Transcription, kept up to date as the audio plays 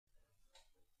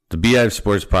Beehive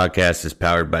Sports Podcast is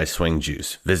powered by Swing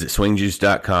Juice. Visit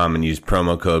swingjuice.com and use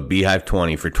promo code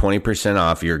Beehive20 for 20%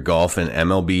 off your golf and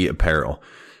MLB apparel.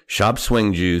 Shop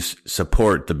Swing Juice,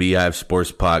 support the Beehive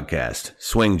Sports Podcast.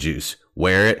 Swing Juice,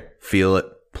 wear it, feel it,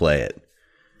 play it.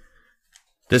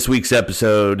 This week's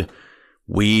episode,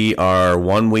 we are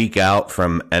 1 week out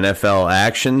from NFL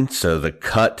action, so the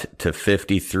cut to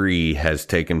 53 has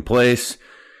taken place.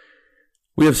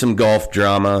 We have some golf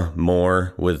drama,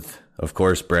 more with, of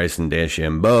course, Bryson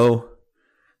DeChambeau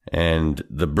and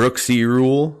the Brooksy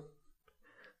rule.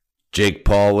 Jake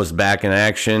Paul was back in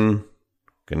action.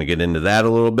 Going to get into that a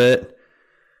little bit.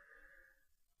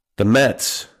 The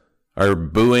Mets are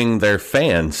booing their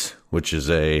fans, which is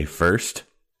a first.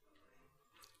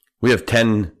 We have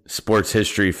 10 sports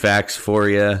history facts for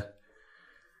you.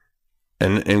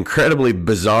 An incredibly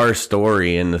bizarre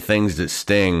story in the things that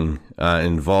sting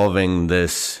involving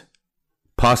this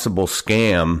possible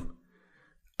scam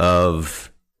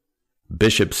of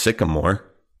Bishop Sycamore.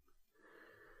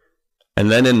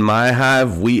 And then in My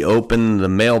Hive, we open the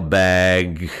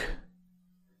mailbag.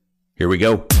 Here we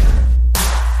go.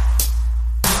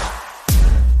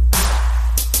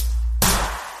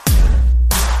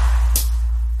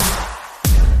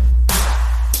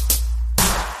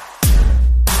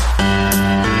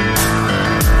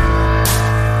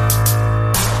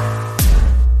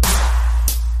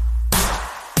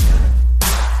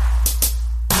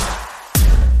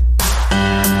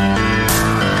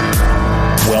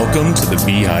 Welcome to the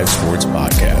Beehive Sports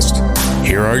Podcast.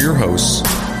 Here are your hosts,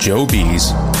 Joe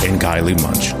Bees and Kylie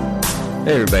Munch.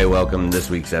 Hey everybody, welcome to this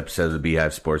week's episode of the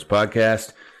Beehive Sports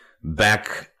Podcast.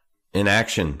 Back in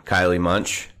action, Kylie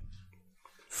Munch,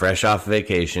 fresh off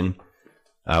vacation.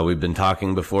 We've been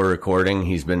talking before recording.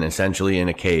 He's been essentially in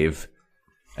a cave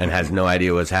and has no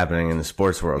idea what's happening in the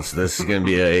sports world. So this is going to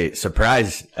be a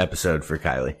surprise episode for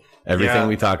Kylie. Everything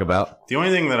we talk about. The only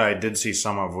thing that I did see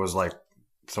some of was like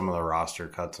some of the roster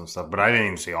cuts and stuff, but I didn't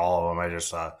even see all of them. I just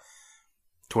saw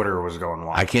Twitter was going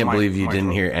wild. I can't believe you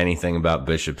didn't hear anything about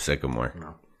Bishop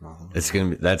Sycamore. No. It's gonna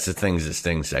be that's the things that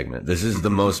sting segment. This is the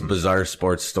most bizarre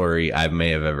sports story I may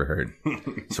have ever heard.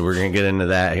 So we're gonna get into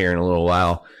that here in a little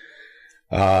while.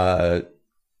 So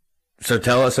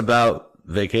tell us about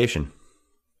vacation.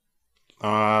 You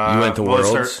went to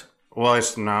Worlds.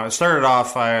 It started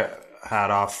off. I had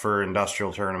off for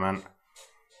industrial tournament.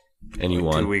 And you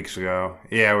won 2 weeks ago.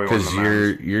 Yeah, we won. Because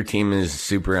your team is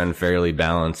super unfairly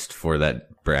balanced for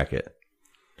that bracket.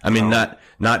 I mean, not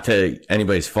to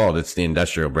anybody's fault. It's the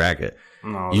industrial bracket.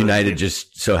 No, United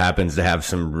just so happens to have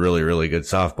some really, really good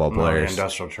softball players. The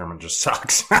industrial tournament just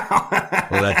sucks now.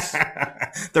 Well,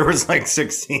 there was like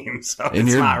 6 teams, so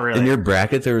not really. In your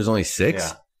bracket, there was only 6?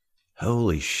 Yeah.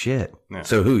 Holy shit. Yeah.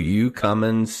 So who? You,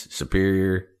 Cummins,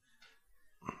 Superior?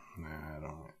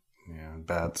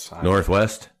 Bats.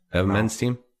 Northwest? Have a men's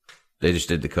team? They just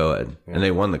did the co-ed, and they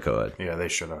won the co-ed. Yeah, they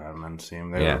should have had a would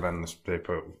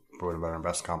have been our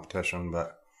best competition,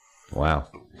 but wow.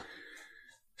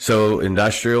 So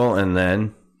industrial, and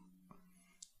then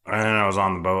I was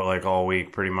on the boat like all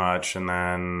week pretty much, and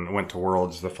then went to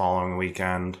Worlds the following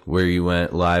weekend, where you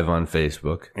went live on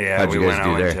Facebook. Yeah, how'd you guys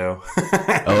do there?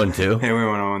 0-2. Yeah, we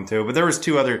went 0-2, but there was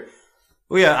 2 other.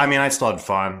 Well, yeah, I mean, I still had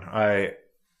fun.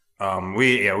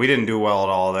 We didn't do well at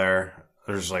all there.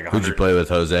 There's like who'd you play with,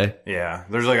 Jose? Yeah,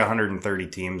 there's like 130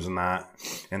 teams in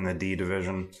the D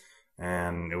division,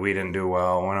 and we didn't do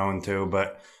well. Went 0-2,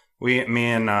 but do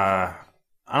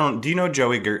you know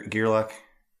Joey Gearluck?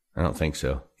 I don't think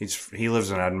so. He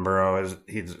lives in Edinburgh.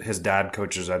 His dad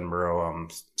coaches Edinburgh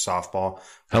softball.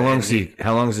 How long is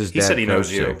his dad? He said he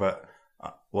knows you, but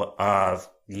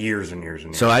years and years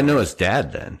and years. So I know his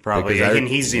dad then, probably. And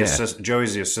he's the assistant.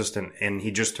 Joey's the assistant, and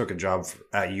he just took a job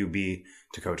at UB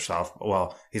to coach softball.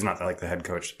 Well, he's not like the head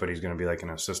coach, but he's going to be like an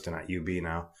assistant at UB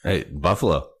now. Hey,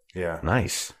 Buffalo. Yeah.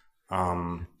 Nice.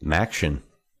 Maction.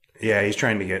 Yeah, he's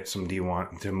trying to get some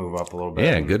D1 to move up a little bit.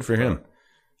 Yeah, good for him.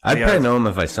 I'd probably know him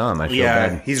if I saw him. I feel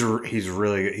bad. He's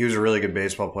really good. He was a really good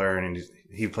baseball player, and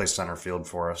he plays center field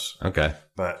for us. Okay.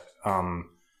 But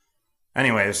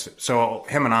anyways, so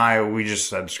him and I, we just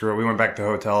said, screw it. We went back to the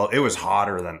hotel. It was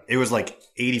hotter it was like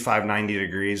 85, 90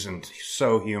 degrees and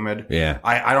so humid. Yeah.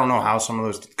 I don't know how some of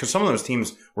those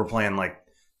teams were playing like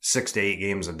 6 to 8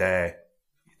 games a day.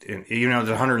 There's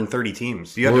 130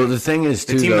 teams. The thing is,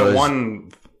 too, the team that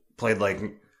won played like,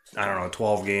 I don't know,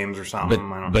 12 games or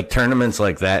something. But tournaments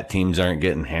like that, teams aren't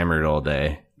getting hammered all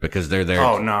day because they're there.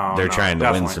 Oh, no. They're trying to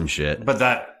definitely win some shit. But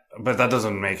that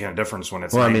doesn't make any difference when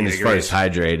it's. Well, I mean, as degrees. far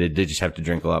as hydrated, they just have to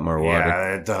drink a lot more water.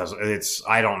 Yeah, it does.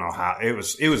 I don't know how it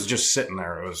was just sitting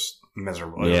there. It was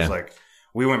miserable. It was like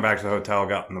we went back to the hotel,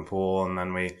 got in the pool, and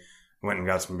then we went and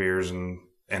got some beers and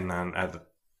then at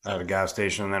a gas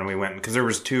station. And then we went because there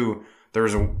was two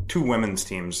women's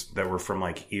teams that were from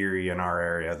like Erie in our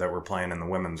area that were playing in the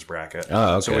women's bracket.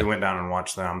 Oh, okay. So we went down and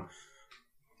watched them.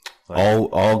 Like,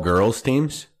 all girls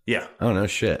teams? Yeah. Oh, no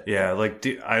shit. Yeah. Like,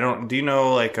 do you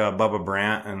know like Bubba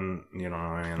Brandt and you don't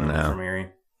know any of them from Erie?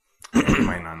 You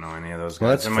might not know any of those guys. Well,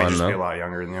 that's they might fun, just though. be a lot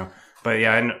younger than you. But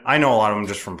yeah, I know a lot of them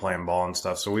just from playing ball and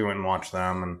stuff. So we went and watched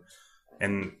them,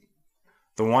 and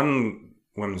the one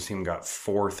women's team got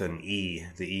fourth in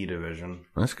the E division.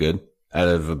 That's good. Out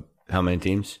of how many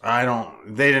teams?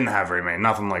 They didn't have very many.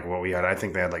 Nothing like what we had. I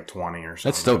think they had like 20 or something.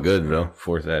 That's still good, though.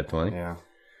 Fourth out of 20. Yeah.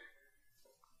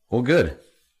 Well, good.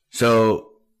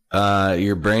 So,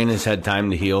 your brain has had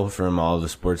time to heal from all the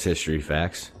sports history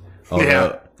facts.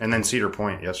 Yeah. And then Cedar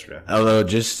Point yesterday. Although,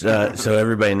 just so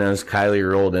everybody knows, Kylie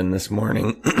rolled in this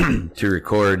morning to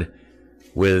record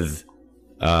with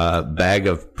a bag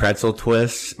of pretzel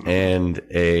twists and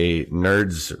a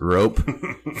Nerds rope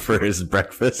for his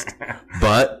breakfast,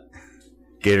 but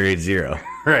Gatorade Zero.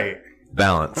 Right.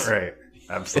 Balance. Right.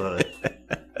 Absolutely.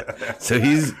 So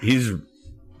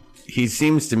he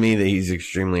seems to me that he's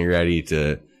extremely ready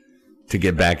to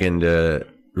get back into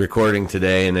recording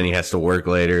today, and then he has to work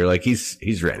later. Like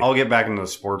he's ready. I'll get back into the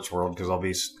sports world because I'll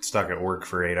be stuck at work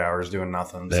for 8 hours doing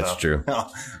nothing. That's true.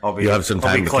 You'll have some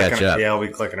time to catch up. Yeah, I'll be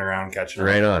clicking around, catching up.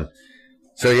 Right on.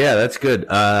 So yeah, that's good.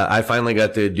 I finally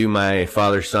got to do my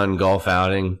father-son golf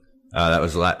outing. That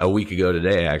was a week ago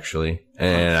today, actually,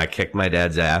 and I kicked my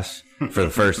dad's ass for the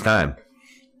first time.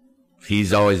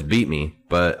 He's always beat me,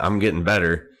 but I'm getting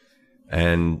better,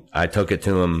 and I took it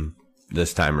to him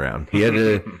this time around.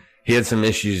 He had some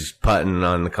issues putting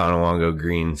on the Conowongo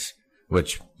greens,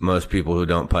 which most people who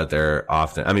don't putt there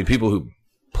often, I mean, people who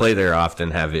play there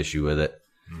often have issue with it.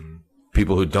 Mm-hmm.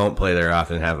 People who don't play there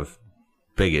often have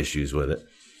big issues with it.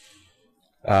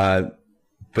 But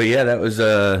yeah, that was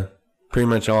pretty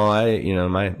much all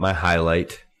my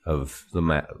highlight of the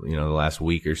last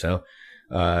week or so.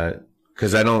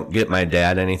 Because I don't get my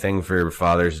dad anything for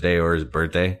Father's Day or his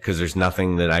birthday because there's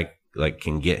nothing that I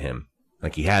can get him.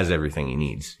 Like, he has everything he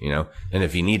needs, And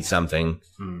if he needs something,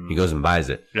 he goes and buys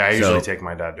it. Yeah, I usually take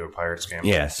my dad to a Pirates game.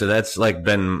 Yeah, so that's,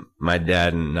 been my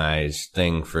dad and I's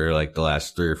thing for, the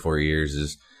last 3 or 4 years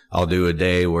is I'll do a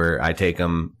day where I take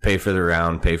him, pay for the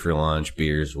round, pay for lunch,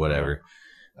 beers, whatever.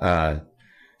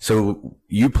 So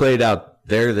you played out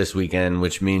there this weekend,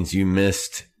 which means you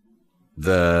missed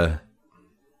the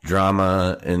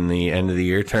drama in the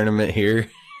end-of-the-year tournament here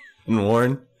in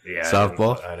Warren. Yeah,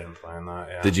 softball. I didn't plan that.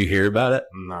 Yeah. Did you hear about it?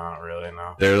 Not really.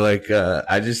 No. They're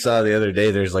I just saw the other day.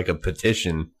 There's a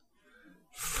petition.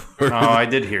 I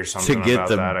did hear something to get about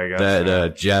that. I guess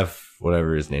that Jeff,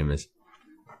 whatever his name is,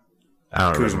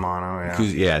 I don't know. Cusimano.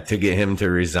 Yeah. Yeah, to get him to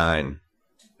resign.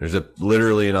 There's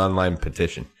literally an online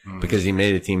petition because he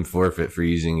made a team forfeit for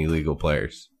using illegal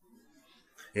players.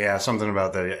 Yeah, something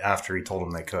about that after he told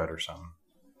them they could or something.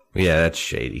 Yeah, that's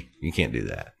shady. You can't do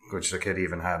that. Which the kid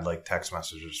even had text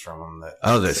messages from him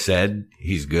that said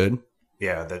he's good.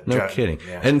 Yeah, kidding.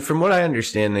 Yeah. And from what I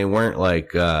understand, they weren't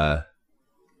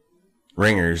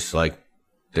ringers.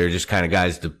 They're just kind of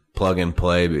guys to plug and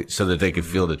play so that they could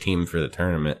field a team for the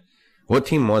tournament. What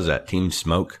team was that? Team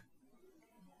Smoke?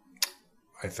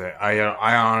 I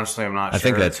honestly am not sure. I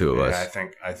think that's who it was. Yeah,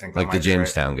 I think the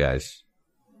Jamestown guys.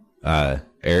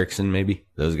 Erickson, maybe?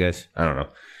 Those guys? I don't know.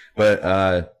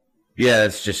 But yeah,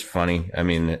 it's just funny. I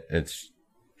mean, it's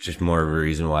just more of a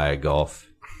reason why I golf.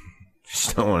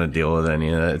 Just don't want to deal with any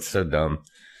of that. It's so dumb.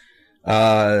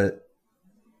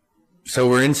 So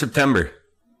we're in September,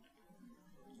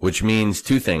 which means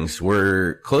 2 things.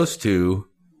 We're close to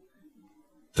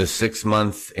the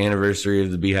 6-month anniversary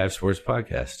of the Beehive Sports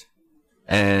Podcast.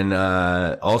 And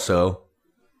also,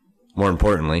 more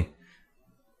importantly,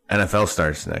 NFL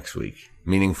starts next week.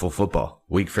 Meaningful football,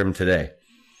 week from today.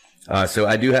 So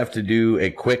I do have to do a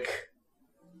quick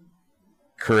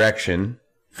correction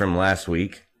from last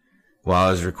week. While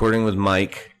I was recording with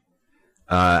Mike,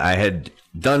 I had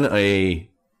done a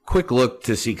quick look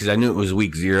to see, because I knew it was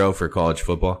week 0 for college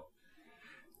football.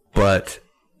 But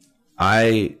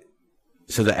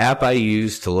so the app I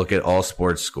use to look at all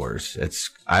sports scores,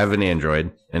 I have an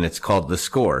Android, and it's called The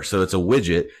Score. So it's a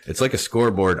widget. It's like a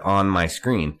scoreboard on my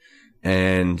screen.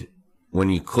 And when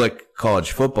you click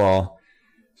college football,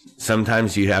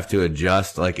 sometimes you have to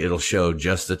adjust, it'll show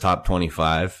just the top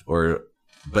 25,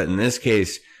 but in this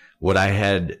case, what I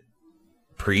had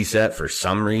preset for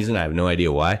some reason, I have no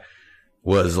idea why,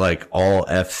 was all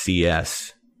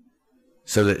FCS.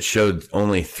 So that showed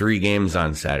only 3 games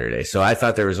on Saturday. So I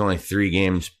thought there was only 3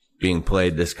 games being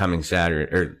played this coming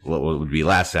Saturday, or what would be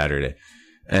last Saturday.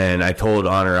 And I told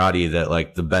Honorati that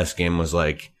like the best game was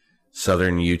like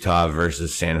Southern Utah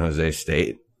versus San Jose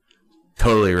State.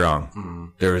 Totally wrong. Mm-hmm.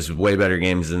 There was way better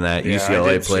games than that. Yeah,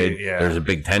 UCLA played. There was a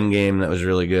Big Ten game that was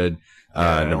really good.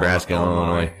 Nebraska,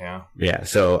 Illinois. Yeah.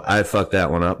 So I fucked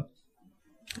that one up.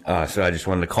 So I just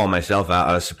wanted to call myself out.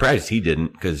 I was surprised he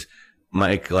didn't, because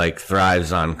Mike like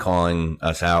thrives on calling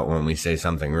us out when we say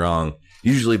something wrong.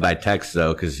 Usually by text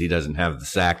though, because he doesn't have the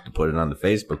sack to put it on the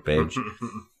Facebook page.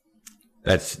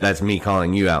 That's me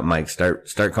calling you out, Mike.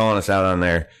 Start calling us out on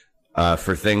there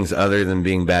for things other than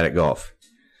being bad at golf.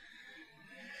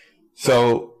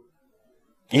 So,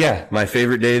 yeah, my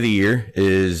favorite day of the year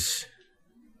is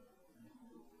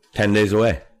 10 days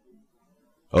away.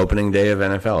 Opening day of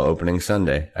NFL, opening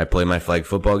Sunday. I play my flag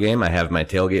football game. I have my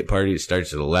tailgate party. It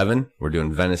starts at 11. We're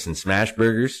doing venison smash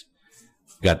burgers.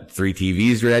 Got 3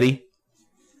 TVs ready.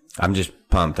 I'm just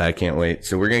pumped. I can't wait.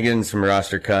 So we're going to get in some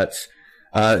roster cuts.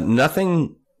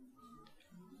 Nothing.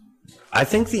 I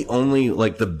think the only,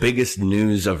 like, the biggest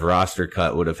news of roster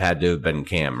cut would have had to have been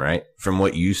Cam, right? From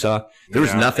what you saw. There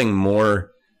was nothing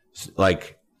more,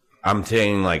 like, I'm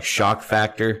saying, like, shock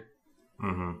factor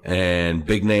and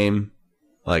big name.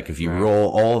 Like, if you roll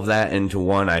all of that into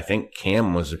one, I think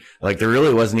Cam was, like, there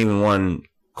really wasn't even one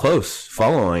close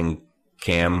following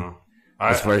Cam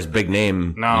as far as big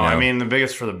name. No, I mean, the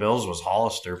biggest for the Bills was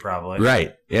Hollister, probably.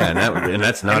 Right. Yeah, and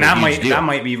that's not a huge deal. That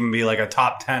might even be, like, a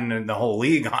top 10 in the whole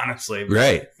league, honestly.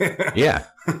 Right. Yeah.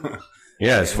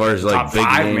 Yeah, as far as, like, top big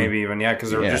 5 name. Maybe even, because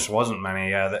there just wasn't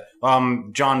many. Yeah.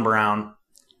 John Brown.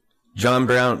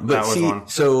 But see,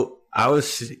 so I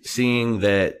was seeing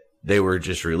that they were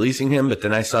just releasing him, but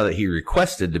then I saw that he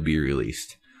requested to be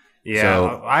released. Yeah,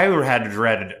 so, I had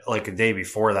read like a day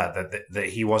before that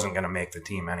he wasn't going to make the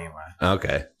team anyway.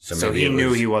 Okay, so he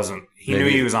knew he wasn't. He knew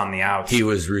he was on the outs. He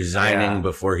was resigning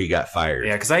before he got fired.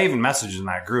 Yeah, because I even messaged in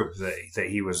that group that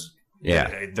he was.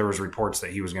 Yeah, there was reports that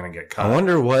he was going to get cut. I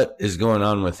wonder what is going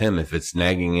on with him. If it's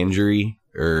nagging injury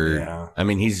or I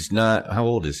mean, he's not. How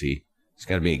old is he? He's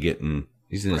got to be getting.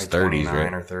 He's in his 30s,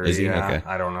 right? Or 30, is he? Yeah. Okay.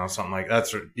 I don't know, something like that.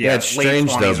 Yeah, it's strange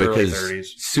 20s, though,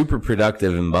 because super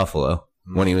productive in Buffalo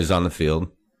when he was on the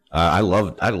field. I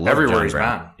love everywhere he's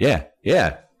been.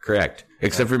 Yeah, correct.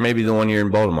 Except for maybe the 1 year in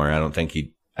Baltimore. I don't think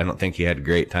he had a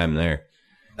great time there.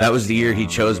 That was the year he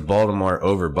chose Baltimore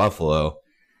over Buffalo.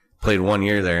 Played 1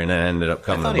 year there and then ended up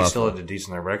coming to Buffalo. I thought he still had a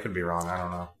decent there, but I could be wrong. I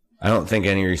don't know. I don't think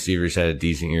any receivers had a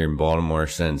decent year in Baltimore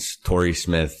since Torrey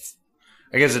Smith.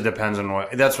 I guess it depends on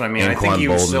what. That's what I mean. I think he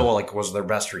was still was their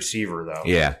best receiver though.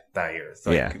 Yeah, that year.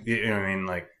 You know what I mean?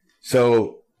 Like,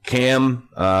 so Cam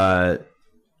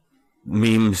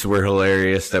memes were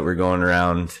hilarious that were going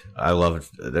around. I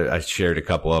loved. I shared a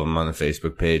couple of them on the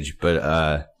Facebook page,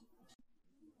 but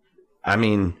I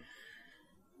mean,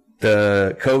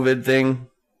 the COVID thing.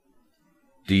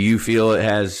 Do you feel it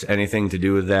has anything to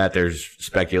do with that? There's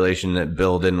speculation that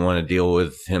Bill didn't want to deal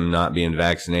with him not being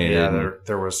vaccinated. Yeah,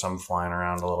 there was some flying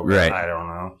around a little bit. Right. I don't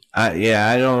know.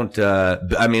 I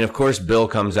don't. I mean, of course, Bill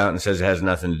comes out and says it has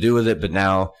nothing to do with it. But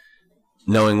now,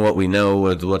 knowing what we know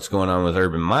with what's going on with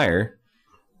Urban Meyer,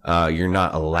 you're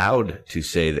not allowed to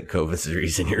say that COVID's the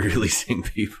reason you're releasing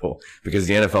people, because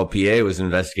the NFLPA was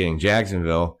investigating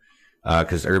Jacksonville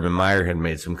because Urban Meyer had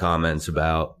made some comments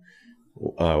about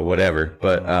whatever.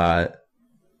 But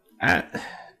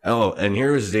and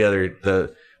here was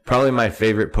probably my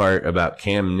favorite part about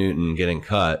Cam Newton getting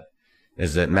cut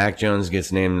is that Mac Jones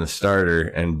gets named the starter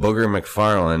and Booger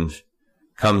McFarland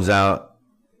comes out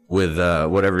with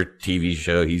whatever TV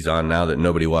show he's on now that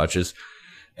nobody watches,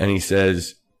 and he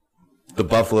says the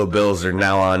Buffalo Bills are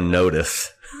now on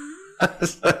notice. I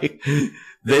was like,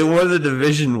 they won the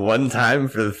division one time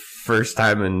for the first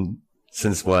time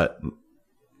since what?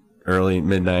 Early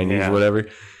mid-90s, whatever.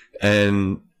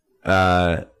 And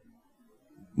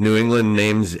New England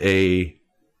names a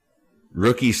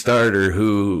rookie starter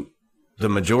who the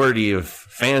majority of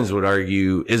fans would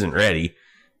argue isn't ready,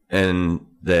 and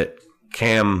that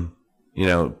Cam,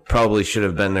 probably should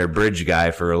have been their bridge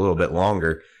guy for a little bit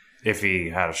longer. If he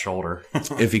had a shoulder.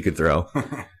 If he could throw.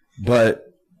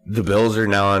 But the Bills are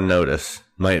now on notice.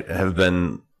 Might have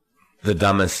been the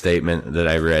dumbest statement that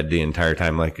I read the entire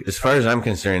time. Like, as far as I'm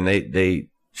concerned, they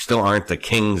still aren't the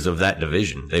kings of that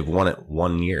division. They've won it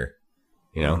 1 year.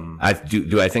 Do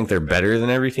I think they're better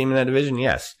than every team in that division?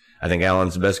 Yes. I think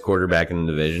Allen's the best quarterback in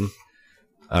the division.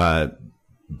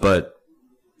 But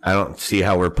I don't see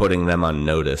how we're putting them on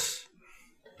notice,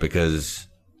 because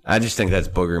I just think that's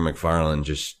Booger McFarland.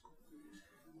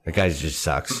 That guy just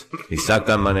sucks. He sucked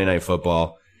on Monday Night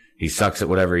Football. He sucks at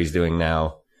whatever he's doing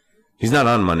now. He's not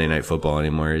on Monday Night Football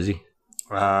anymore, is he?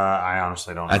 I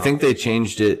honestly don't know. I think they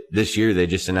changed it this year. They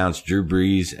just announced Drew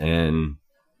Brees and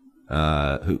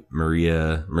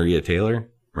Maria Taylor.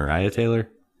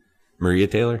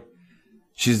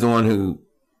 She's the one who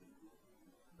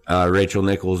Rachel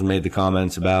Nichols made the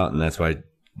comments about, and that's why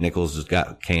Nichols just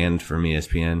got canned from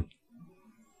ESPN.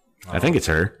 I think it's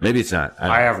her. Maybe it's not.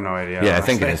 I have no idea. Yeah, I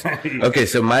think it is. Okay,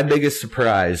 so my biggest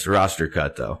surprise roster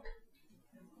cut, though,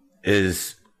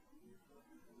 is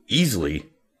easily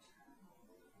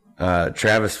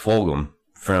Travis Fulgham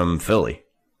from Philly.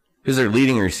 Who's their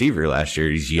leading receiver last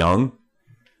year. He's young.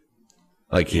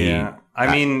 I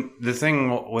mean, the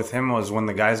thing with him was when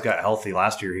the guys got healthy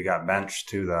last year, he got benched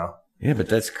too, though. Yeah, but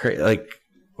that's crazy.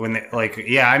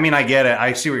 I mean, I get it.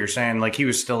 I see what you're saying. Like, he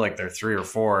was still like their 3 or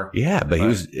 4. Yeah, but he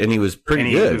was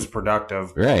pretty good. He was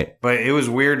productive. Right. But it was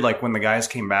weird, like, when the guys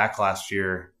came back last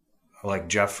year, like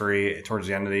Jeffrey towards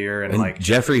the end of the year. And like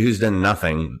Jeffrey, who's done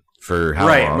nothing for how long?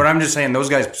 Right, but I'm just saying those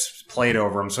guys played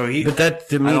over him. So But that,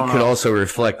 to me, could also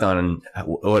reflect on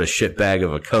what a shitbag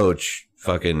of a coach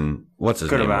fucking, what's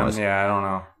his name was. Yeah, I don't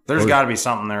know. There's got to be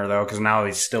something there, though, because now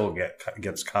he still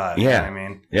gets cut. Yeah. You know what I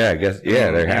mean? Yeah, I guess.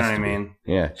 Yeah, there has to be. You know what I mean?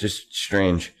 Yeah, just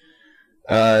strange.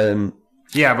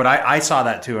 Yeah, but I saw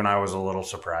that, too, and I was a little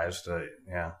surprised.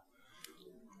 Yeah.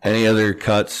 Any other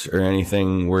cuts or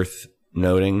anything worth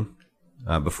noting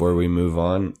before we move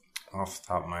on? Off the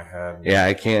top of my head. Yeah,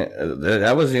 I can't.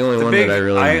 That was the only one that I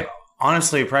really...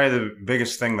 Honestly, probably the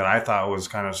biggest thing that I thought was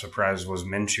kind of surprised was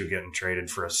Minshew getting traded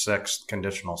for a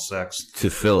conditional sixth. To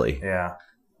Philly. Yeah.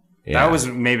 That was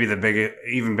maybe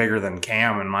even bigger than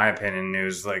Cam, in my opinion,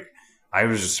 news. Like, I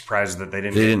was just surprised that they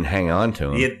didn't hang on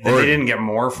to him. They didn't get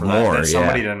more for that. That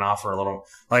somebody didn't offer a little.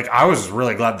 Like, I was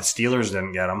really glad the Steelers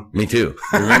didn't get him. Me too.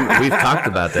 Remember, we've talked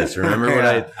about this. Remember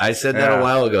what I said that a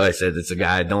while ago? I said it's a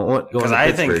guy I don't want going to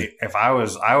Pittsburgh. Because I think if I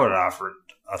would have offered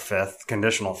a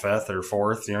conditional fifth or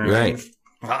fourth. You know what I mean?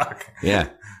 Fuck. Yeah.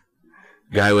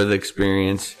 Guy with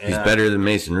experience. He's better than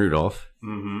Mason Rudolph.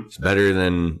 Mm-hmm. He's better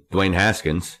than Dwayne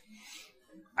Haskins.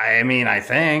 I mean, I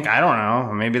think. I don't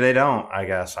know. Maybe they don't, I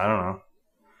guess. I don't know.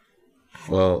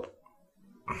 Well,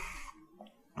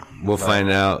 we'll find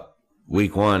out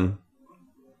week 1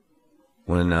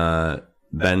 when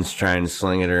Ben's trying to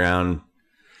sling it around.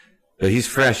 But he's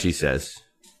fresh, he says.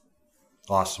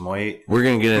 Lost some weight. We're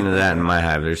going to get into that in my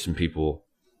hive. There's some people.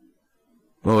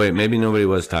 Well, wait, maybe nobody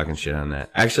was talking shit on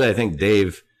that. Actually, I think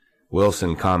Dave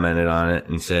Wilson commented on it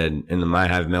and said in the My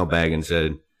Hive mailbag and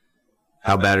said,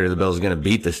 how bad are the Bills going to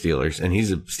beat the Steelers? And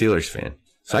he's a Steelers fan.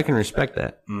 So I can respect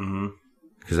that.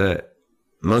 Because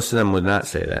most of them would not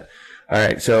say that. All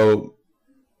right, so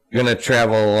going to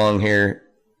travel along here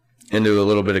into a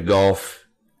little bit of golf.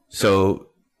 So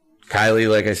Kylie,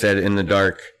 like I said, in the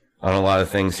dark on a lot of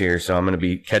things here, so I'm going to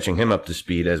be catching him up to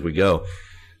speed as we go.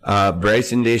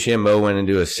 Bryson DeChambeau went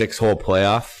into a 6-hole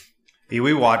playoff. Yeah,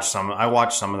 I watched some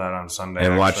of that on Sunday.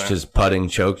 And watched his putting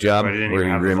choke job where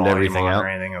he rimmed everything out. Or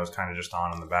anything. It was kind of just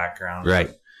on in the background. Right.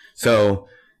 So,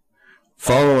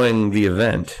 following the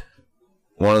event,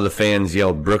 one of the fans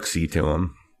yelled Brooksy to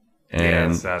him,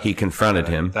 and he confronted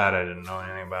him. That I didn't know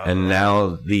anything about. And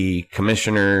now the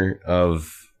commissioner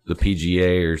of the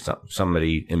PGA or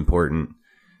somebody important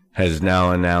has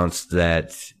now announced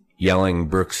that yelling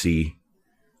Brooksy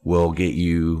will get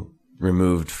you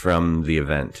removed from the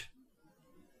event.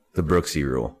 The Brooksy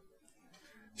rule.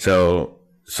 So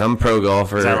some pro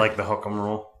golfer. Is that like the hook 'em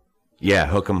rule? Yeah,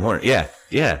 hook 'em horn. Yeah.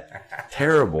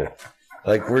 Terrible.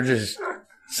 Like we're just.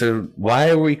 So why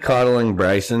are we coddling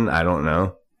Bryson? I don't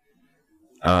know.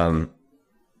 I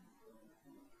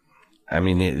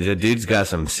mean, the dude's got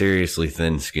some seriously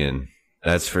thin skin.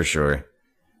 That's for sure.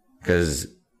 Because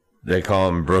they call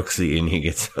him Brooksy, and he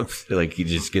gets like he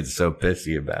just gets so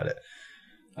pissy about it.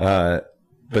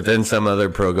 But then some other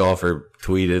pro golfer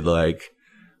tweeted like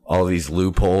all these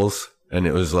loopholes, and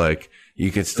it was like you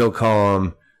could still call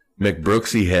him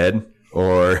McBrooksy head,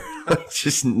 or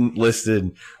just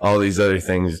listed all these other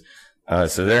things.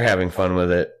 So they're having fun with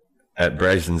it at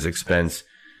Bryson's expense.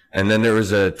 And then there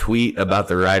was a tweet about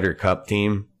the Ryder Cup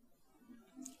team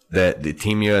that the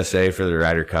Team USA for the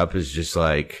Ryder Cup is just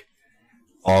like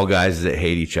all guys that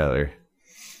hate each other.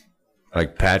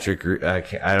 Like Patrick,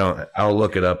 I'll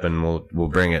look it up and we'll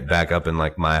bring it back up in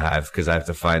like my hive because I have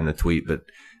to find the tweet, but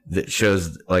that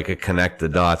shows like a connect the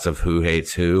dots of who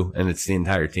hates who, and it's the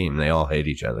entire team. They all hate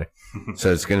each other.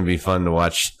 So it's going to be fun to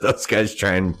watch those guys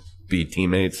try and be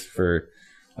teammates for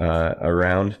a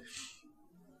round.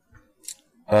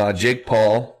 Jake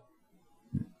Paul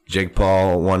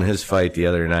won his fight the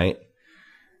other night.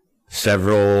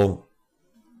 Several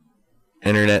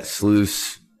internet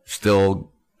sleuths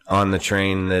still on the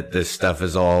train that this stuff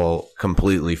is all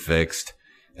completely fixed.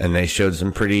 and they showed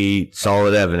some pretty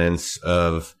solid evidence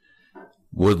of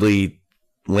Woodley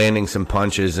landing some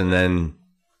punches and then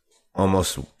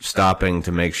almost stopping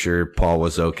to make sure Paul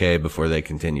was okay before they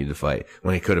continued to fight.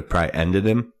 When he could have probably ended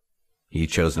him, he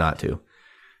chose not to.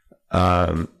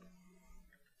 So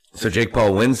Jake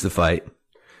Paul wins the fight,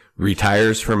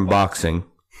 retires from boxing,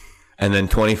 and then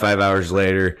 25 hours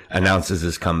later announces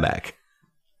his comeback.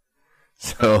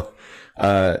 So,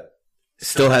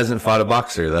 still hasn't fought a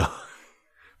boxer though,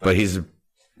 but he's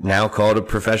now called a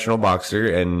professional boxer,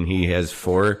 and he has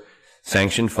 4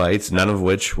 sanctioned fights, none of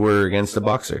which were against a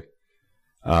boxer.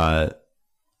 I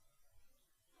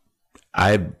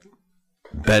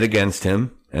bet against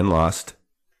him and lost.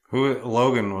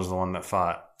 Logan was the one that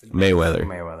fought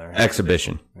Mayweather.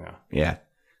 Exhibition. Yeah.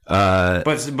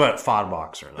 But fought a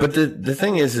boxer. Though. But the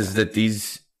thing is that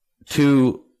these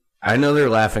two, I know they're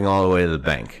laughing all the way to the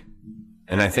bank.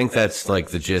 And I think that's like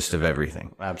the gist of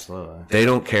everything. Absolutely. They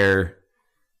don't care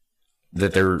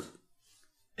that they're,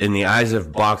 in the eyes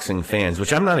of boxing fans,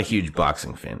 which I'm not a huge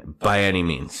boxing fan by any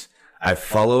means. I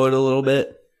follow it a little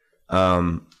bit.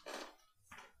 But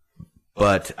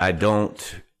I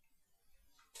don't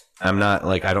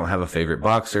have a favorite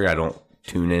boxer. I don't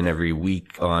tune in every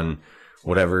week on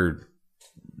whatever,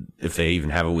 if they even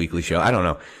have a weekly show. I don't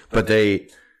know. But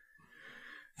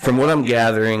from what I'm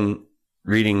gathering,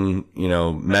 reading,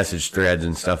 message threads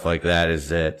and stuff like that, is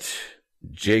that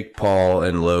Jake Paul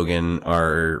and Logan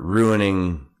are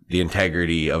ruining the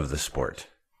integrity of the sport.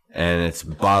 And it's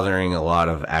bothering a lot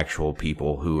of actual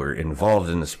people who are involved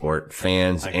in the sport,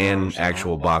 fans and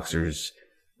actual boxers,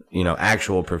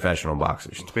 actual professional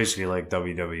boxers. It's basically like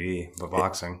WWE, but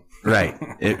boxing. Right.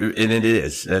 It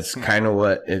is. That's kind of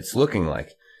what it's looking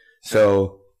like.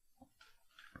 So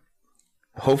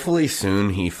hopefully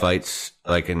soon he fights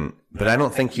but I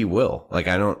don't think he will. I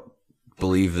don't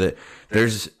believe that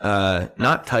there's,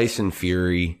 not Tyson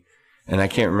Fury, and I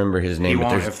can't remember his name. He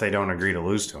won't if they don't agree to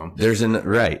lose to him.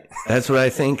 Right. That's what I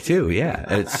think too. Yeah.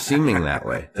 It's seeming that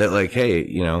way. That hey,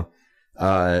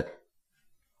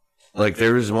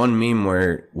 there was one meme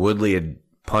where Woodley had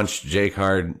punched Jake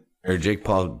Paul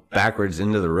backwards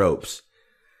into the ropes,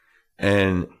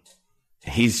 and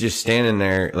he's just standing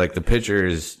there. The picture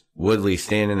is Woodley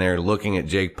standing there looking at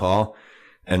Jake Paul,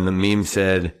 and the meme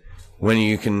said, when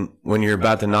you're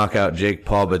about to knock out Jake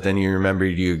Paul, but then you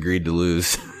remembered you agreed to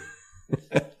lose.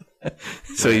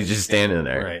 So he's just standing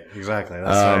there. Right, exactly. That's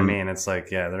what I mean. It's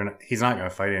he's not going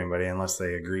to fight anybody unless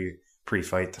they agree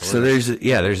pre-fight to lose. So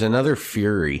there's another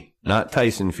Fury, not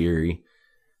Tyson Fury,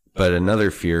 but another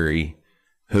Fury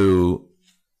who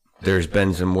there's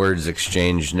been some words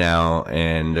exchanged now,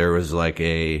 and there was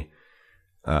a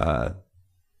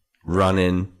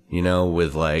run-in,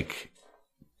 with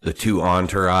the two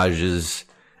entourages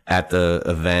at the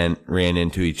event ran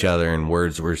into each other and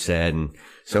words were said. And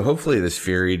so hopefully this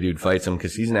Fury dude fights him,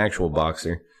 because he's an actual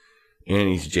boxer and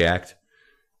he's jacked.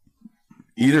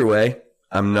 Either way,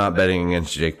 I'm not betting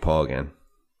against Jake Paul again,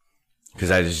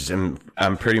 because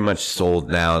I'm pretty much sold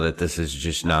now that this is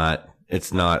just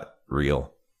it's not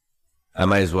real. I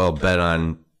might as well bet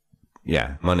on,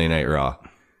 Monday Night Raw,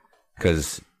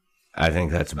 because I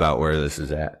think that's about where this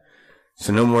is at.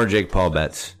 So no more Jake Paul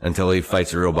bets until he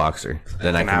fights a real boxer.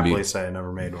 Then I can happily say I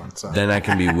never made one. So. Then I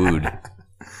can be wooed.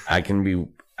 I can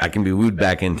be wooed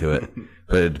back into it,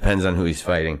 but it depends on who he's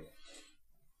fighting.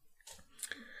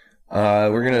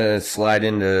 We're gonna slide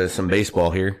into some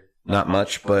baseball here. Not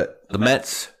much, but the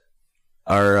Mets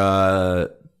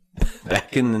are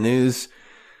back in the news.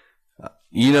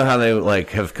 You know how they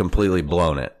have completely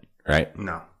blown it, right?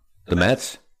 No. The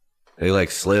Mets? They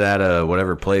slid out of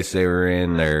whatever place they were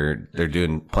in. They're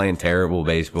playing terrible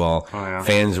baseball. Oh, yeah.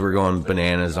 Fans were going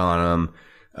bananas on them.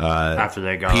 After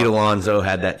they got Pete Alonso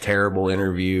had that terrible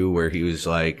interview where he was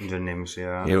didn't even see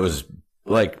that. It was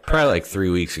probably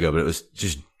 3 weeks ago, but it was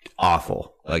just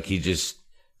awful. He just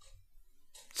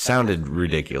sounded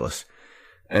ridiculous.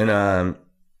 And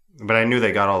but I knew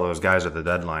they got all those guys at the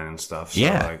deadline and stuff.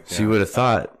 So so you would have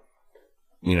thought,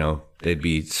 they'd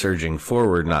be surging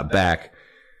forward, not back.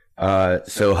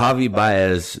 So Javi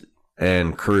Baez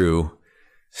and crew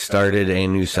started a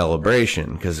new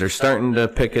celebration, because they're starting to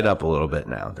pick it up a little bit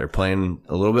now. They're playing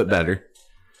a little bit better.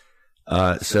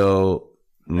 So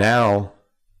now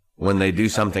when they do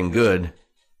something good,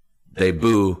 they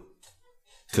boo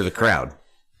to the crowd.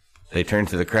 They turn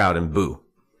to the crowd and boo.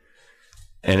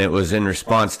 And it was in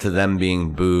response to them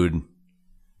being booed.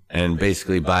 And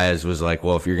basically Baez was like,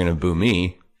 well, if you're going to boo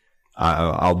me,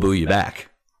 I'll boo you back.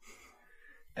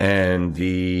 And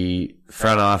the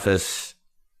front office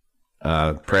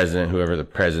president, whoever the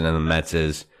president of the Mets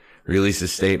is, released a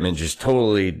statement just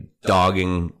totally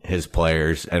dogging his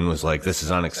players and was like, this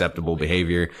is unacceptable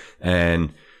behavior.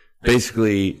 And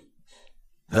basically,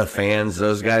 the fans,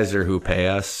 those guys are who pay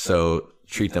us, so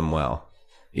treat them well.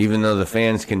 Even though the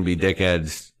fans can be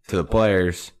dickheads to the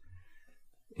players,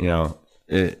 you know,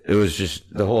 it was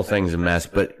just, the whole thing's a mess.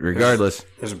 But regardless.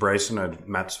 Is Bryson a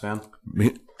Mets fan?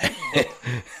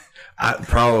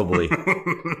 Probably.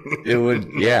 It would,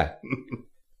 yeah.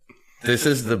 This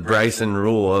is the Bryson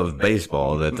rule of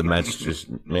baseball that the Mets just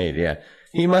made, yeah.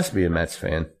 He must be a Mets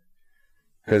fan.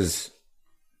 Because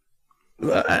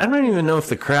I don't even know if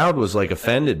the crowd was, like,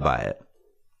 offended by it.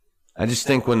 I just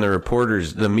think when the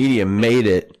reporters, the media made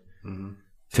it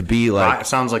to be like... It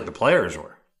sounds like the players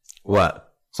were. What?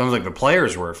 Sounds like the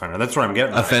players were offended. That's what I'm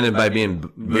getting at. Offended by being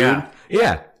booed? Yeah.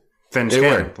 Yeah. Thin They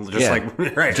skin. were. Just Yeah.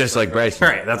 like, right. Just like Bryson.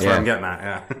 Right, that's what I'm getting at,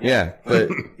 yeah. Yeah, but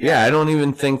yeah, I don't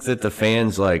even think that the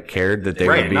fans like cared that they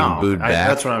were being booed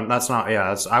back.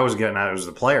 I was getting at it was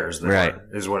the players that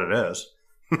is what it is.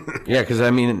 Yeah, because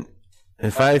I mean,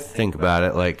 if I think about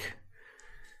it, like,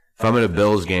 if I'm at a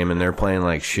Bills game and they're playing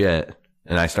like shit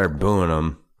and I start booing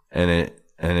them and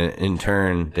in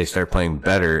turn they start playing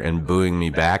better and booing me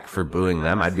back for booing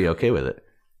them, I'd be okay with it.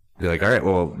 Be like, all right,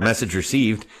 well, message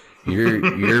received.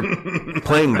 You're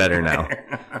playing better now.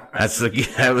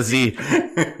 That was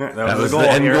the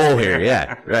end goal here.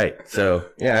 Yeah, right. So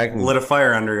yeah, I can lit a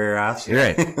fire under your ass. You're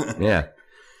right. Yeah.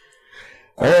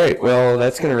 All right. Well,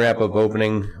 that's gonna wrap up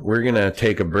opening. We're gonna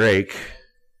take a break,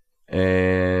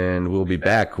 and we'll be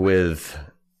back with,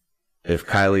 if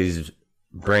Kylie's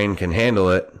brain can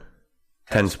handle it,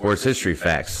 10 sports history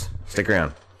facts. Stick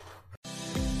around.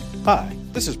 Hi,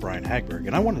 this is Brian Hagberg,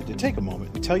 and I wanted to take a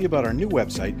moment and tell you about our new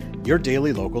website,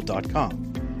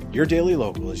 YourDailyLocal.com. Your Daily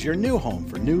Local is your new home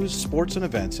for news, sports, and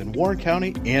events in Warren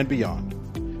County and beyond.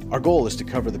 Our goal is to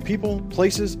cover the people,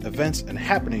 places, events, and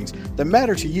happenings that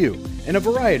matter to you in a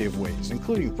variety of ways,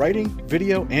 including writing,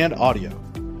 video, and audio.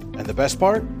 And the best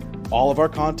part? All of our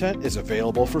content is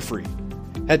available for free.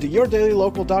 Head to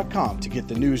YourDailyLocal.com to get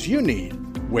the news you need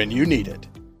when you need it.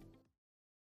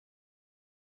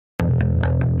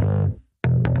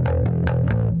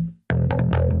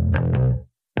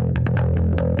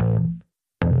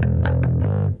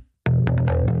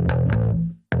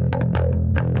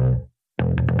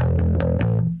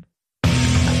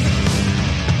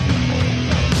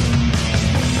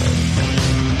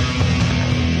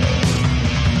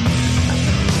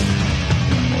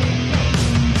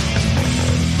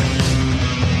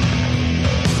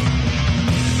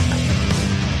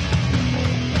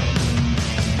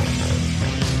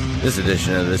 This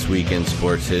edition of This Week in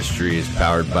Sports History is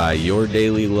powered by Your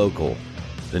Daily Local.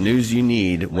 The news you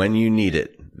need when you need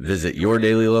it. Visit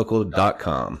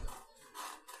yourdailylocal.com.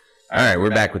 All right, we're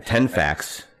back with 10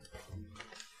 facts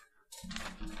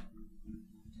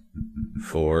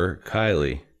for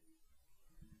Kylie.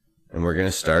 And we're going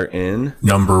to start in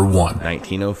Number 1.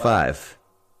 1905.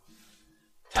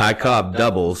 Ty Cobb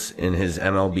doubles in his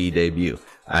MLB debut.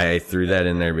 I threw that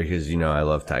in there because, you know, I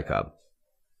love Ty Cobb.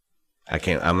 I'm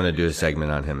going to do a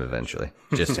segment on him eventually.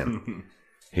 Just him.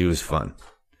 He was fun.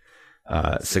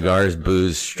 Cigars,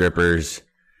 booze, strippers,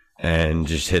 and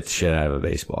just hit the shit out of a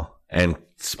baseball. And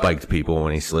spiked people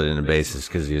when he slid into bases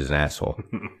because he was an asshole.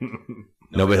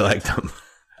 Nobody liked him.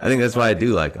 I think that's why I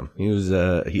do like him.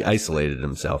 He isolated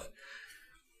himself.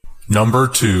 Number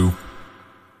 2.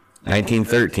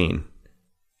 1913.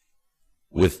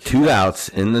 With 2 outs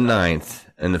in the 9th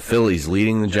and the Phillies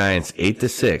leading the Giants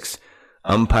 8-6,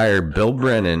 umpire Bill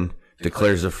Brennan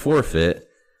declares a forfeit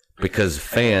because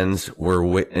fans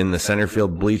were in the center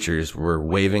field bleachers were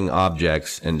waving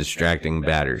objects and distracting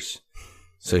batters.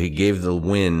 So he gave the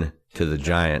win to the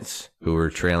Giants, who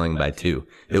were trailing by 2.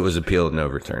 It was appealed and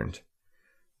overturned.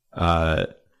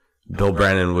 Bill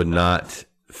Brennan would not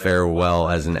fare well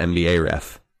as an NBA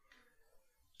ref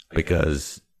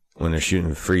because when they're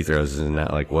shooting free throws, isn't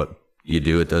that like what you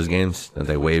do at those games? That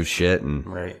they wave shit and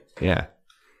Right. Yeah.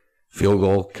 Field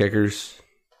goal kickers,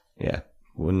 yeah.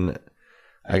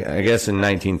 I guess in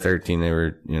 1913 they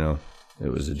were, you know, it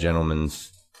was a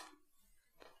gentleman's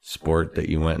sport that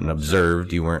you went and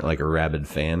observed. You weren't like a rabid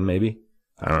fan, maybe.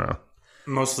 I don't know.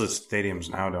 Most of the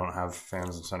stadiums now don't have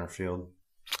fans in center field.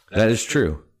 That is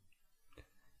true.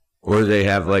 Or they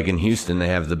have, like in Houston, they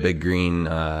have the big green.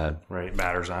 Right,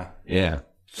 batter's eye. Yeah,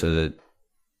 so that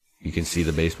you can see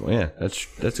the baseball. Yeah,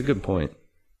 that's a good point.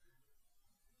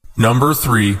 Number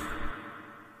 3.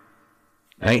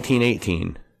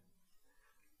 1918.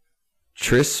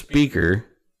 Tris Speaker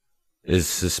is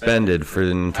suspended for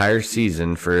the entire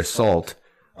season for assault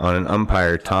on an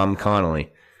umpire, Tom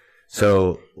Connolly.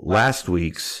 So last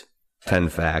week's 10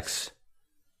 facts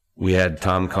we had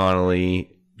Tom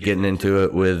Connolly getting into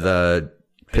it with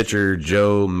pitcher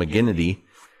Joe McGinnity,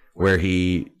 where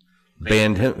he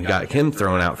banned him, got him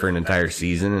thrown out for an entire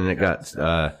season, and it got,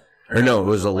 it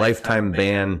was a lifetime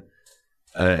ban,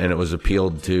 and it was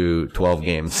appealed to 12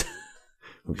 games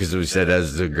because we said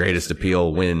as the greatest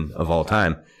appeal win of all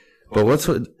time. But what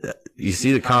you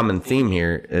see the common theme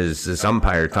here is this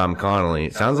umpire, Tom Connolly.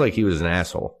 It sounds like he was an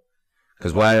asshole,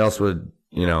 because why else would,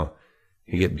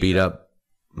 he get beat up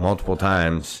multiple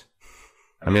times?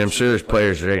 I mean, I'm sure there's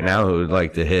players right now who would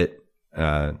like to hit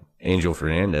Angel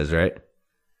Fernandez, right?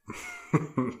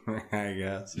 I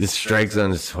guess. This strike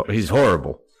zone he's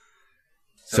horrible.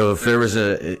 So if there was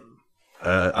a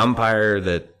umpire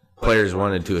that players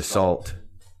wanted to assault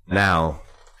now,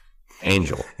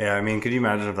 Angel. Yeah, I mean, could you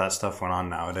imagine if that stuff went on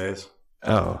nowadays?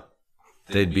 Oh,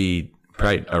 they'd be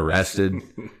probably arrested,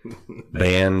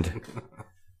 banned.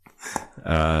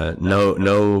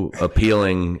 No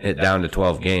appealing it down to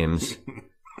 12 games.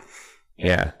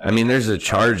 Yeah, I mean, there's a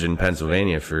charge in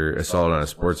Pennsylvania for assault on a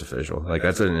sports official. Like,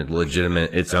 that's a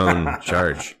legitimate, its own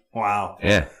charge. Wow.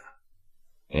 Yeah,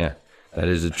 that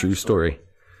is a true story.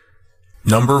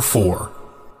 Number 4.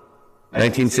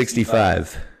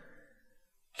 1965.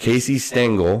 Casey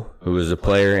Stengel, who was a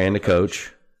player and a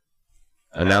coach,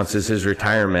 announces his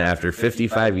retirement after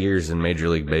 55 years in Major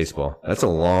League Baseball. That's a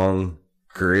long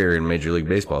career in Major League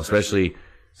Baseball, especially,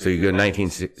 so you go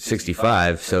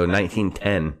 1965, so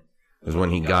 1910 was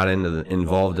when he got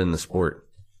involved in the sport.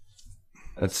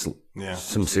 That's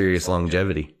some serious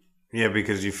longevity. Yeah,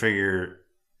 because you figure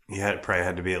you probably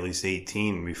had to be at least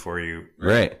 18 before you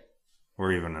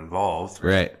were even involved.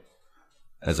 Right.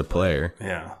 As a player.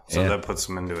 Yeah. So that puts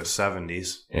him into his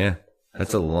 70s. Yeah.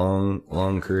 That's a long,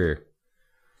 long career.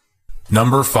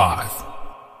 Number 5.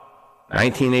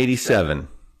 1987.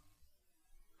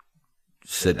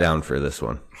 Sit down for this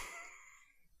one.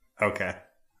 Okay.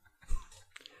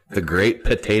 The Great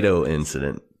Potato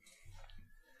Incident.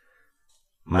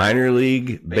 Minor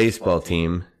league baseball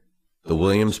team, the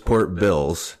Williamsport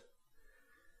Bills,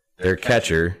 their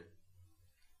catcher,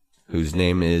 whose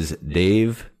name is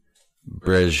Dave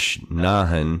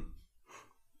Brejnahan.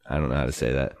 I don't know how to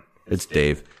say that. It's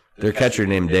Dave. Their catcher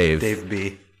named Dave. Dave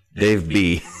B. Dave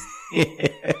B.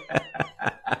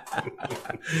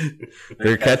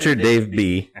 Their catcher, Dave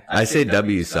B. I say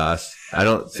W sauce. I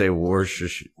don't say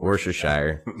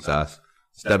Worcestershire sauce.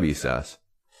 It's W sauce.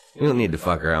 You don't need to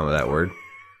fuck around with that word.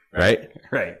 Right?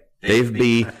 Right. Dave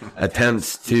B.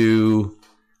 attempts to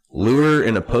lure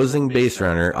an opposing base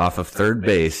runner off of third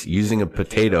base using a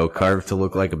potato carved to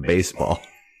look like a baseball.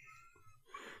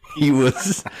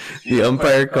 The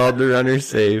umpire called the runner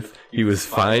safe. He was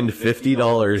fined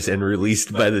 $50 and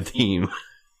released by the team.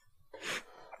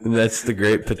 And that's the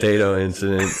Great Potato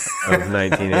Incident of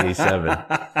 1987.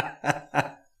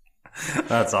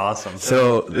 That's awesome.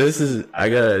 So this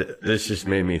just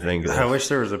made me think of this. I wish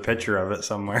there was a picture of it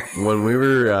somewhere. When we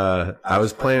were, I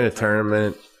was playing a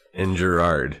tournament in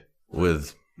Girard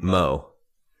with Mo.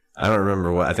 I don't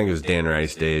remember I think it was Dan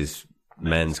Rice Days,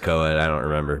 men's co-ed, I don't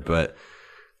remember. But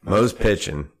Mo's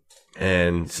pitching,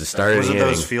 and to start Was it hitting,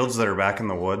 those fields that are back in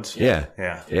the woods? Yeah.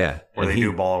 Where and they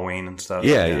do Halloween and stuff?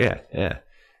 Yeah.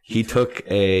 He took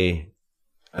this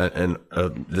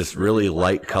really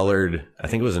light colored, I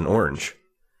think it was an orange,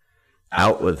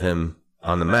 out with him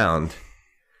on the mound,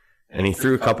 and he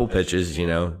threw a couple pitches,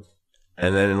 and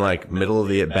then in middle of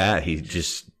the at bat, he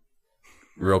just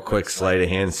real quick sleight of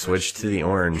hand switched to the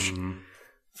orange,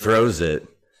 throws it,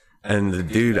 and the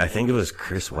dude, I think it was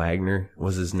Chris Wagner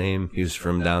was his name. He was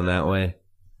from down that way.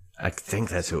 I think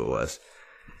that's who it was.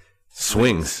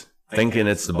 Swings, thinking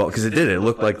it's the ball, because it did. It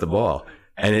looked like the ball.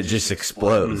 And it just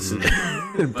explodes.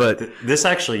 But this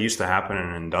actually used to happen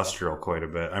in industrial quite a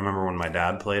bit. I remember when my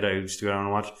dad played, I used to go down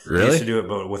and watch. Really? He used to do it,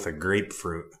 but with a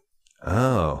grapefruit.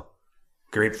 Oh.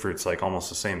 Grapefruit's almost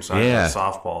the same size as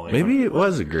softball. Even. Maybe it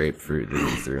was a grapefruit that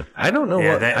he threw. I don't know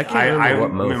I can't remember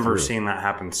what Mo remember threw. seeing that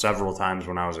happen several times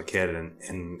when I was a kid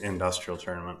in industrial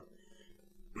tournament.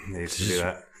 They used to do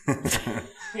that.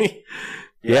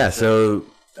 Yeah, so,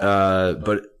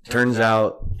 but turns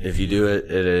out if you do it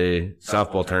at a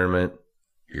softball tournament,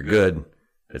 you're good.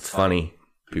 It's funny.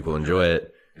 People enjoy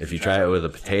it. If you try it with a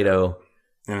potato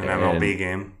in an MLB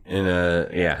game,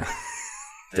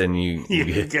 then you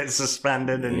get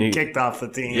suspended and kicked off the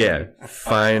team. Yeah,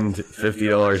 fined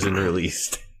 $50 and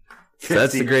released. So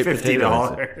that's the Great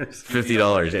Potato.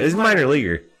 $50. He's a minor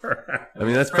leaguer. I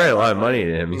mean, that's probably a lot of money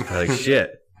to him. He's probably like,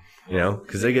 shit.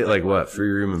 Because they get free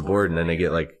room and board, and then they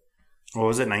get what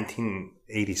was it,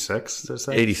 1986?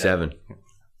 87.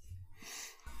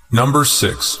 Number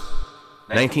 6.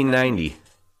 1990.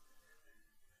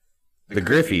 the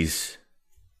Griffies,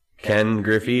 Ken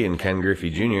Griffey and Ken Griffey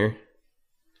Jr.,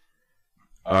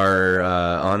 are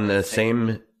on the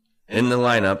same in the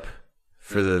lineup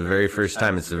for the very first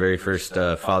time. It's the very first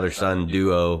father-son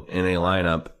duo in a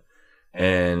lineup,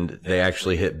 and they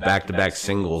actually hit back-to-back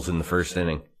singles in the first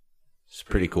inning. It's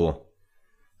pretty cool.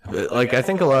 Like, I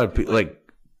think a lot of people, like,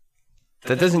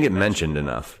 that doesn't get mentioned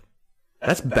enough.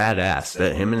 That's badass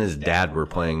that him and his dad were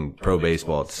playing pro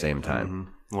baseball at the same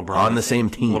time. LeBron, on the same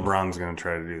team. LeBron's going to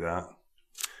try to do that.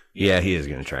 Yeah, he is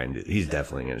going to try and do. He's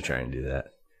definitely going to try and do that.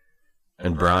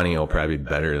 And Bronny will probably be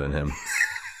better than him.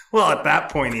 Well, at that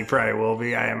point, he probably will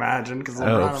be, I imagine. Cause I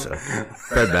hope so.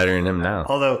 Probably better than him now.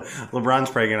 Although LeBron's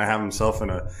probably going to have himself in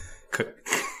a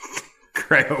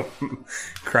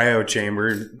cryo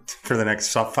chamber for the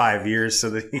next 5 years so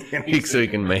that he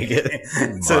can make it.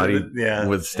 Body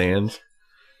withstands.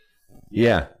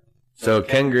 Yeah. So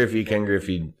Ken Griffey,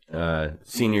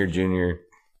 senior, junior,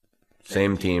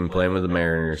 same team, playing with the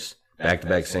Mariners,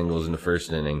 back-to-back singles in the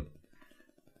first inning.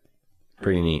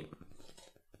 Pretty neat.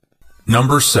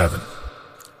 Number 7.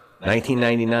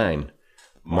 1999.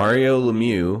 Mario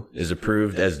Lemieux is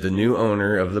approved as the new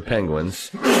owner of the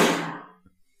Penguins.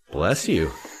 Bless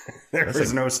you. There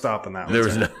was no stopping that one. There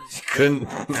was no, you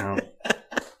couldn't. No.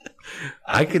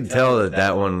 I could tell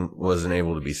that one wasn't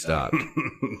able to be stopped.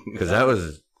 Because that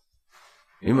was,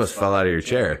 you almost fell out of your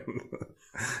chair.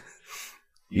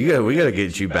 We got to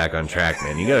get you back on track,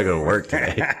 man. You got to go to work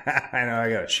today. I know, I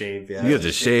got to shave. Yeah. You got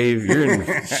to shave. You're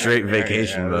in straight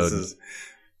vacation mode.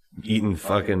 Eating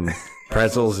fucking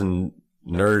pretzels and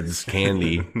Nerds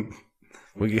candy.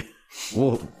 We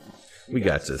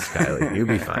got this, Kylie. You'll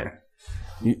be fine.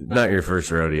 Not your first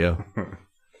rodeo.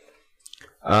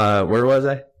 Where was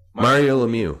I? Mario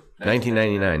Lemieux,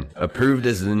 1999, approved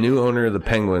as the new owner of the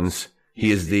Penguins.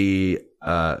 He is the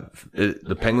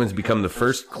Penguins become the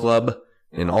first club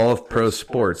in all of pro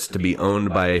sports to be owned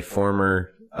by a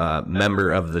former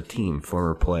member of the team,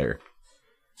 former player.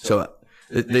 So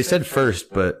they said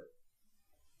first, but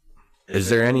is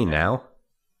there any now?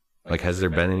 Like, has there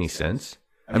been any since?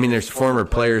 I mean, there's former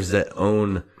players that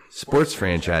own sports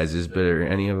franchises, but are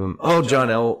any of them? Oh,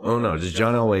 no, just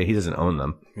John Elway. He doesn't own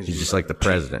them. He's just like the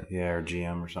president. Yeah, or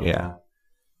GM or something. Yeah.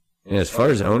 And as far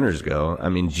as owners go, I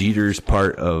mean, Jeter's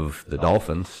part of the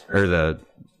Dolphins or the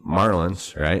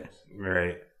Marlins, right?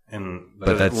 Right.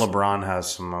 But LeBron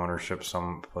has some ownership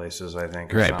some places, I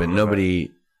think. Right, but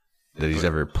nobody that he's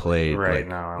ever played. Right,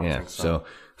 no, I don't think so. So I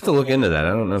have to look into that. I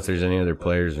don't know if there's any other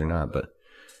players or not, but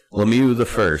Lemieux the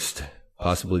first,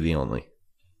 possibly the only.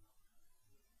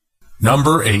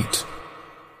 Number 8.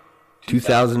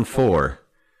 2004.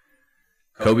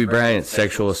 Kobe Bryant's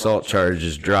sexual assault charge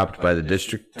is dropped by the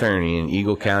district attorney in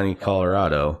Eagle County,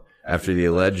 Colorado, after the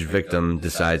alleged victim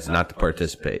decides not to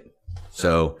participate.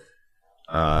 So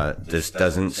this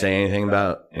doesn't say anything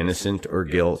about innocent or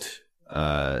guilt.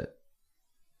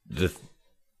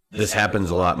 This happens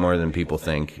a lot more than people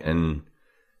think, and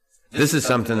this is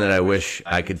something that I wish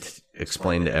I could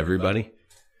explain to everybody,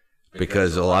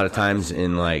 because a lot of times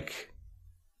in like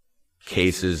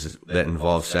cases that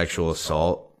involve sexual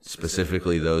assault,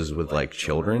 specifically those with like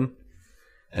children,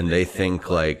 and they think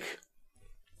like,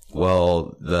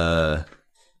 well, the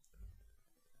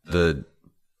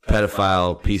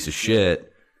pedophile piece of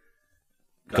shit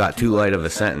got too light of a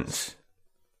sentence.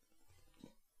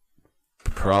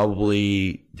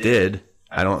 Probably did.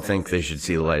 I don't think they should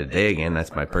see the light of day again.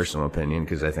 That's my personal opinion,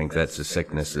 because I think that's a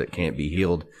sickness that can't be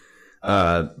healed.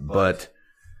 But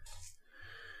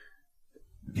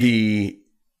the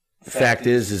fact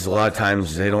is a lot of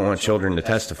times they don't want children to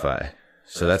testify.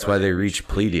 So that's why they reach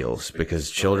plea deals,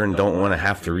 because children don't want to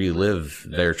have to relive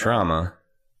their trauma,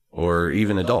 or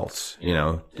even adults, you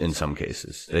know, in some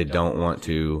cases. They don't want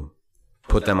to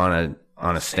put them on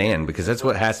a stand, because that's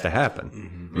what has to happen.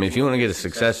 Mm-hmm. I mean, if you want to get a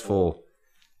successful,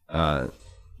 if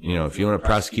you want to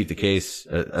prosecute the case,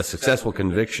 a successful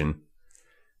conviction,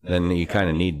 then you kind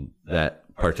of need that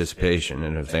participation.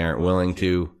 And if they aren't willing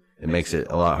to, it makes it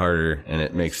a lot harder, and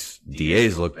it makes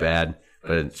DAs look bad,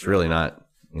 but it's really not,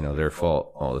 their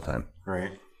fault all the time.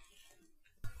 Right.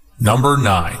 Number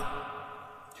 9.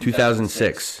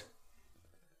 2006.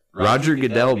 Roger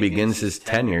Goodell begins his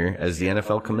tenure as the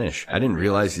NFL commish. I didn't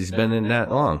realize he's been in that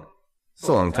long. It's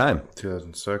a long time.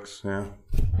 2006, yeah.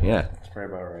 Yeah. That's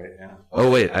probably about right, yeah.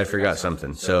 Oh, wait, I forgot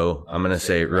something. So I'm going to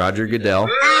say Roger Goodell.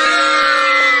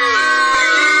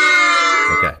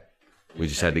 Okay. We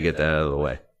just had to get that out of the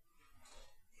way.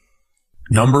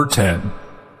 Number 10.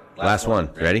 Last one.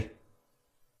 Ready?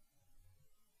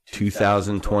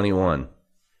 2021.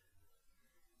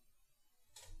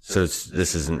 So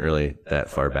this isn't really that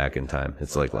far back in time.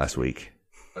 It's like last week.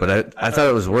 but I thought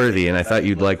it was worthy, and I thought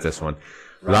you'd like this one.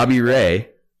 Robbie Ray,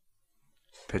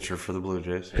 Pitcher for the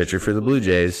Blue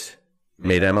Jays,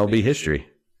 made MLB history.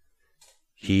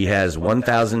 He has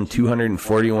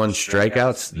 1,241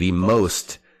 strikeouts, the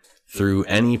most through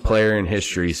any player in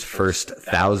history's first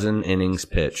 1,000 innings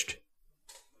pitched.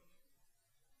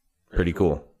 Pretty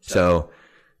cool. So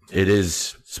it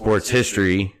is sports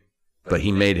history, but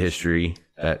he made history.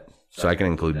 So I can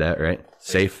include that, right?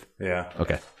 Safe? Yeah.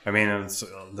 Okay. I mean,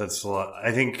 that's a lot.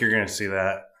 I think you're going to see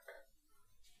that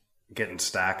getting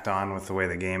stacked on with the way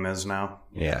the game is now.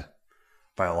 Yeah.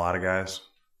 By a lot of guys.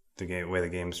 The way the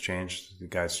game's changed, the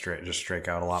guys just strike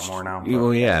out a lot more now.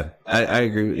 Well, yeah, I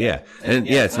agree. Yeah, and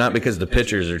yeah, it's not because the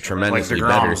pitchers are tremendously like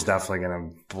better. DeGrom's definitely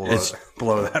going to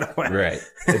blow that away. Right.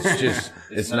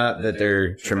 It's not that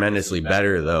they're tremendously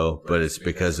better though, but it's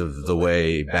because of the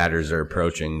way batters are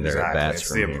approaching their at bats.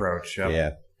 It's the approach. Yep.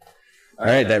 Yeah. All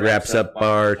right, that wraps up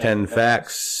our 10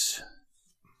 facts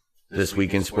this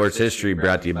week in sports history.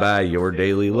 Brought to you by Your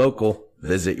Daily Local.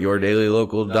 Visit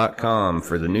yourdailylocal.com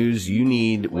for the news you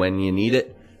need when you need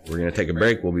it. We're going to take a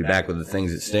break. We'll be back with the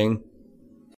things that sting.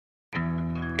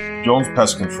 Jones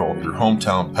Pest Control, your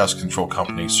hometown pest control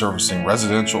company servicing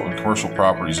residential and commercial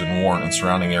properties in Warren and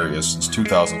surrounding areas since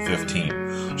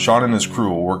 2015. Sean and his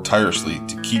crew will work tirelessly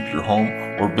to keep your home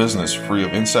or business free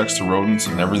of insects to rodents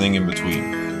and everything in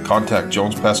between. Contact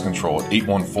Jones Pest Control at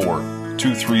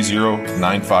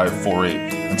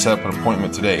 814-230-9548 and set up an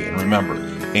appointment today. And remember,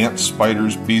 ants,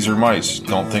 spiders, bees, or mice,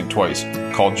 don't think twice.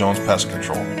 Call Jones Pest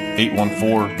Control,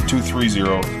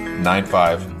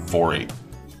 814-230-9548.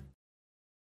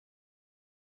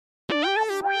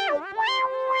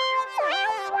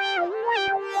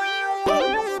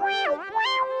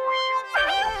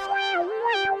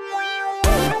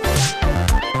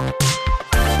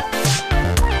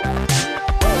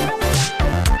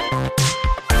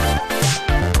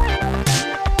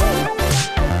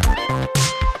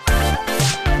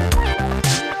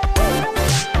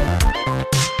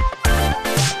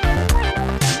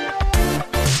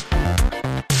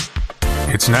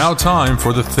 It's now time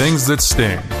for the things that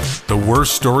sting. The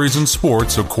worst stories in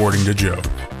sports, according to Joe.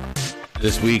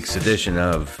 This week's edition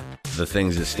of The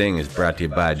Things That Sting is brought to you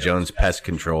by Jones Pest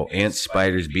Control. Ants,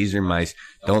 spiders, bees, or mice,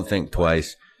 don't think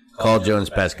twice. Call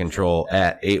Jones Pest Control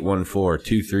at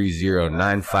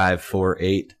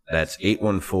 814-230-9548. That's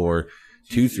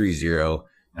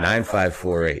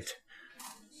 814-230-9548.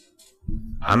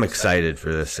 I'm excited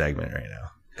for this segment right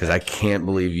now because I can't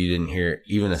believe you didn't hear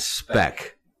even a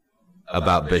speck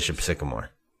about Bishop Sycamore.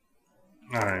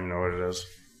 I don't even know what it is.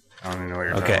 I don't even know what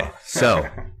you're talking about. So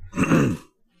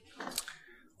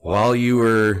while you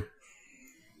were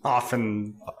off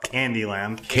in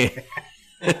Candyland.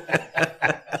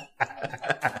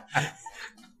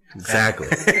 Exactly.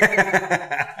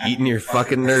 Eating your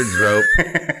fucking Nerds rope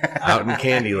out in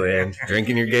Candyland,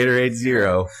 drinking your Gatorade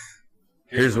Zero.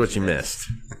 Here's what you missed.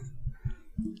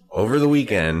 Over the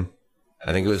weekend,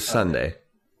 I think it was Sunday,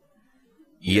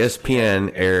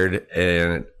 ESPN aired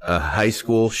a high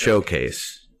school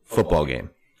showcase football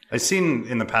game. I've seen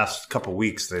in the past couple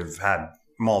weeks they've had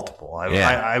multiple.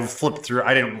 I've flipped through.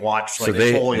 I didn't watch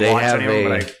fully watch any of them,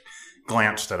 but I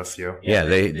glanced at a few. Yeah,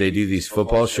 they do these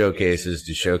football showcases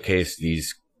to showcase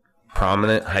these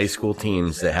prominent high school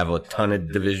teams that have a ton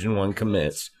of Division I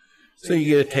commits. So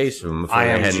you get a taste of them before they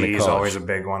head into college. IMG is always a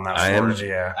big one.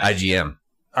 IGM.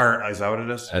 Or is that what it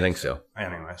is? I think so.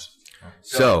 Anyways.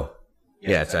 So,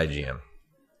 yeah, it's IGM.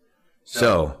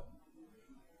 So,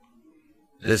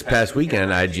 this past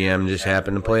weekend, IGM just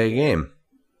happened to play a game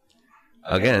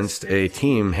against a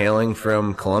team hailing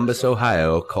from Columbus,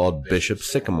 Ohio called Bishop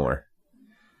Sycamore.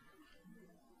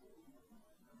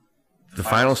 The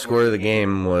final score of the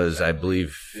game was, I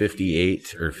believe,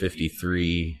 58 or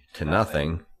 53 to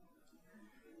nothing.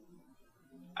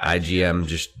 IGM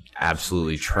just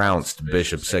absolutely trounced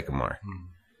Bishop Sycamore.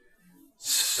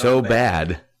 So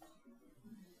bad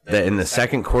that in the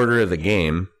second quarter of the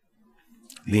game,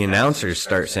 the announcers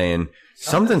start saying,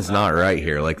 something's not right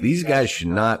here. Like, these guys should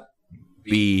not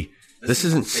be, this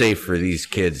isn't safe for these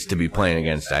kids to be playing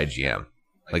against IGM.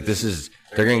 Like,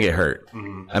 they're going to get hurt.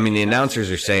 I mean, the announcers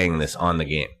are saying this on the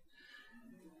game.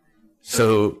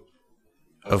 So,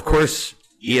 of course,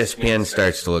 ESPN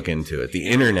starts to look into it. The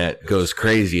internet goes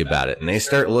crazy about it, and they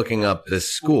start looking up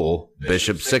this school,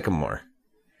 Bishop Sycamore.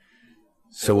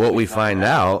 So what we find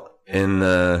out in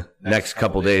the next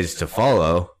couple days to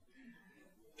follow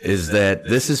is that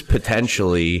this is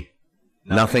potentially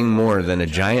nothing more than a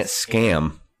giant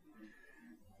scam,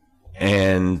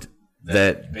 and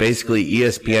that basically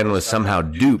ESPN was somehow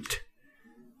duped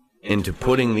into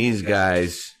putting these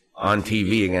guys on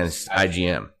TV against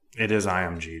IGM. It is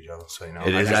IMG, Joe. So you know.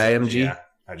 It is IMG? Yeah.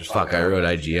 I wrote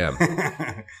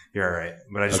IGM. You're all right.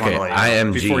 But I just want to let you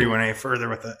know IMG. before you went any further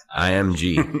with it.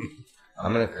 IMG.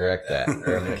 I'm going to correct that.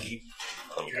 Or I'm going to keep.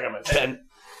 Let me grab my pen.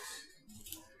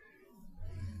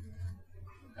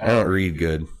 I don't read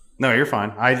good. No, you're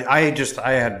fine. I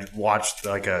had watched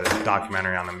like a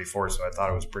documentary on them before, so I thought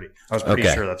I was pretty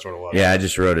sure that's what it was. Yeah, I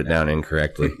just wrote it down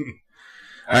incorrectly.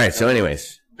 All right, so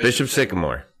anyways, Bishop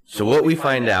Sycamore. So what we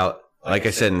find out, like I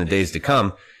said, in the days to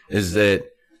come, is that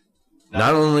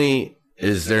not only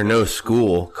is there no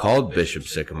school called Bishop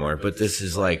Sycamore, but this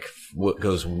is like what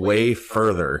goes way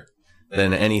further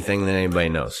than anything that anybody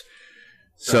knows.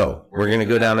 So we're going to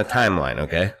go down a timeline,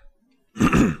 okay?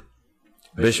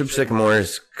 Bishop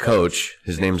Sycamore's coach,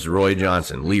 his name's Roy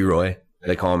Johnson. Leroy.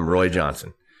 They call him Roy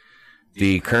Johnson.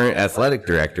 The current athletic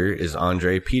director is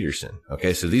Andre Peterson.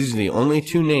 Okay, so these are the only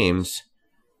two names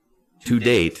to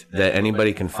date that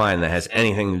anybody can find that has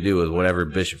anything to do with whatever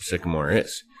Bishop Sycamore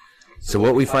is. So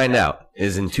what we find out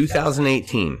is in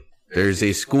 2018, there's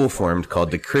a school formed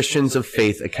called the Christians of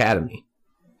Faith Academy.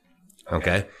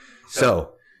 Okay,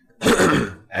 so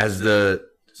as the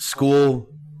school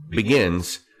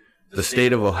begins, the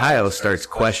state of Ohio starts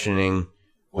questioning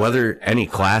whether any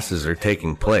classes are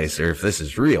taking place or if this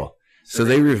is real. So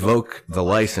they revoke the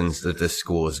license that this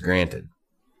school is granted.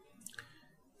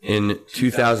 In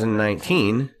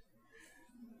 2019,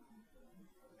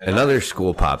 another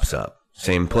school pops up,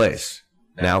 same place,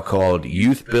 now called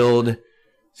Youth Build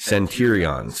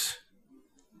Centurions.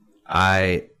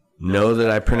 I know that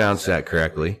I pronounced that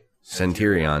correctly,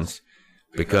 Centurions,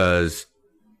 because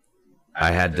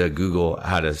I had to Google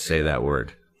how to say that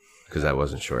word because I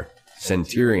wasn't sure.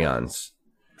 Centurions.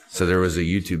 So there was a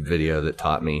YouTube video that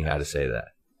taught me how to say that.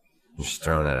 I'm just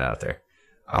throwing that out there.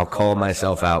 I'll call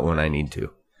myself out when I need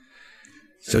to.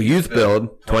 So Youth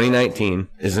Build 2019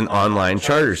 is an online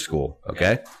charter school,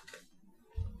 okay?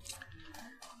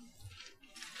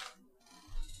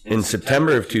 In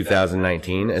September of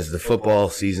 2019, as the football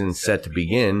season's set to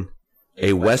begin,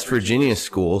 a West Virginia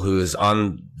school who is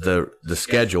on the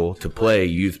schedule to play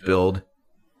Youth Build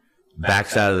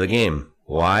backs out of the game.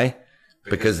 Why?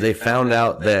 Because they found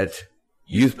out that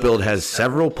Youth Build has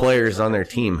several players on their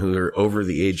team who are over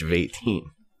the age of 18.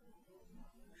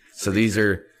 So these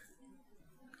are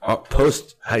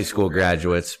post-high school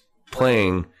graduates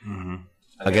playing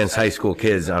against high school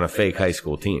kids on a fake high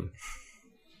school team.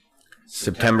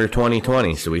 September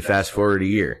 2020, so we fast forward a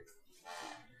year.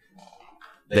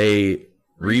 They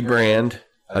rebrand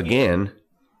again,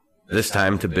 this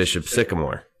time to Bishop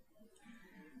Sycamore.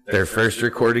 Their first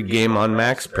recorded game on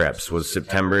Max Preps was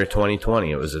September of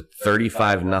 2020. It was a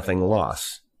 35-0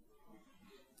 loss.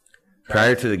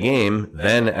 Prior to the game,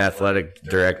 then athletic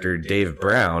director Dave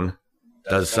Brown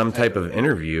does some type of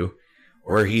interview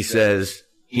where he says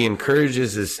he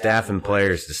encourages his staff and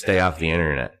players to stay off the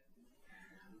internet.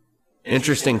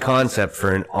 Interesting concept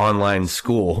for an online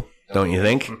school, don't you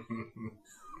think?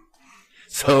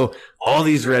 So all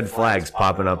these red flags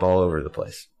popping up all over the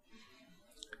place.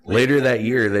 Later that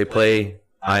year, they play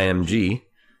IMG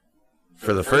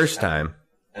for the first time,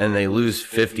 and they lose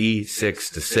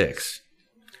 56-6.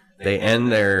 They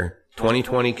end their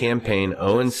 2020 campaign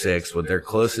 0-6, with their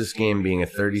closest game being a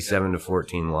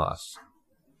 37-14 loss.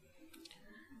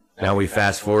 Now we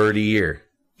fast forward a year.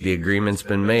 The agreement's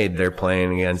been made. They're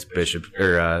playing against Bishop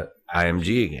or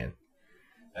IMG again.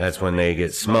 That's when they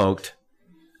get smoked,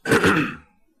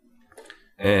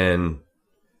 and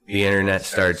the internet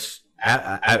starts.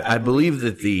 I believe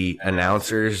that the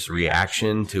announcer's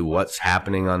reaction to what's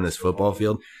happening on this football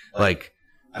field, they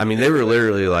were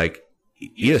literally like,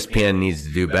 ESPN needs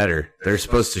to do better. They're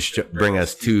supposed to bring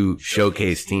us two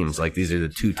showcase teams. Like, these are the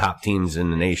two top teams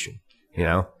in the nation. You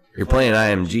know, you're playing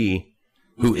IMG,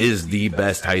 who is the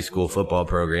best high school football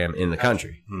program in the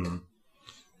country.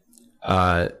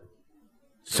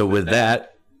 So with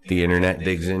that, the internet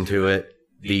digs into it.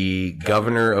 The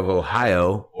governor of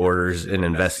Ohio orders an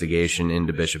investigation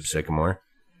into Bishop Sycamore.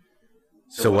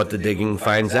 So what the digging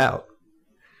finds out.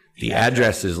 The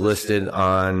address is listed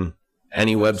on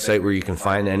any website where you can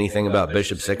find anything about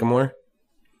Bishop Sycamore.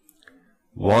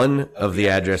 One of the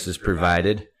addresses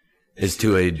provided is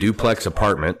to a duplex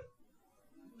apartment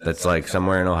that's like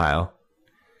somewhere in Ohio.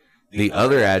 The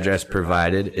other address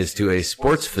provided is to a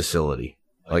sports facility,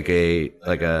 like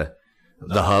the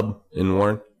Hub in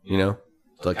Warren, you know?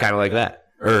 So kind of like that.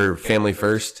 Or Family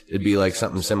First. It'd be like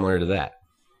something similar to that.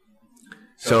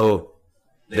 So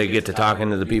they get to talking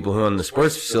to the people who own the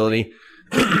sports facility.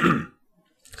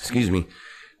 Excuse me.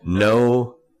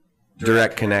 No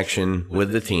direct connection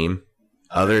with the team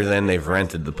other than they've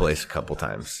rented the place a couple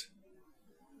times.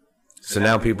 So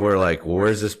now people are like, well,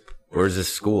 where's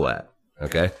this school at?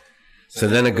 Okay. So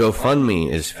then a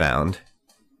GoFundMe is found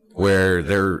where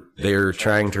they're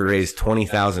trying to raise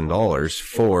 $20,000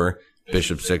 for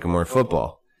Bishop Sycamore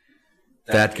football.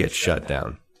 That gets shut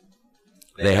down.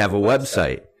 They have a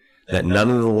website that none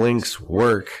of the links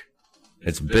work.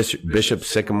 It's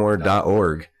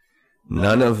bishopsycamore.org.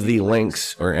 None of the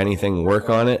links or anything work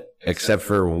on it except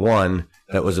for one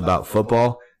that was about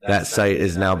football. That site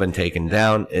has now been taken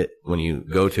down. When you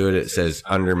go to it, it says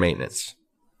under maintenance.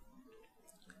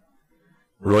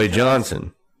 Roy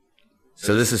Johnson.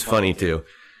 So this is funny too.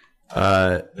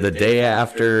 The day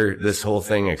after this whole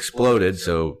thing exploded,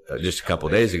 so just a couple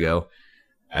days ago,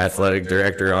 athletic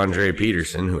director Andre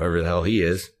Peterson, whoever the hell he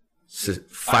is,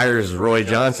 fires Roy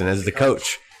Johnson as the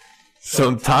coach. So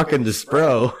I'm talking to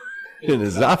Spro in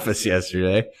his office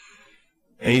yesterday,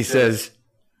 and he says,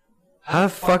 how the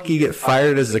fuck you get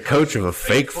fired as the coach of a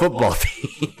fake football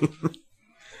team?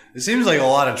 It seems like a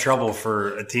lot of trouble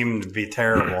for a team to be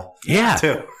terrible. Yeah,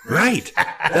 too. Right.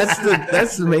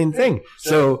 That's the main thing.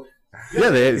 So, yeah,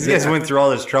 these guys went through all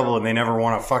this trouble and they never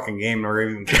won a fucking game or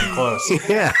even came close.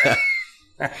 Yeah.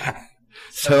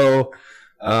 So,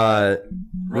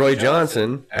 Roy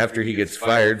Johnson, after he gets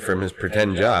fired from his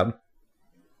pretend job,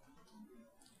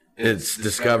 it's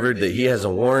discovered that he has a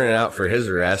warrant out for his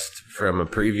arrest from a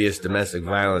previous domestic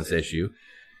violence issue.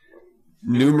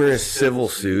 Numerous civil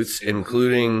suits,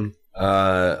 including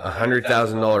a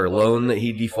 $100,000 loan that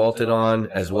he defaulted on,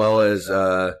 as well as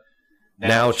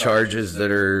now charges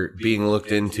that are being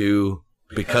looked into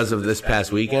because of this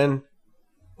past weekend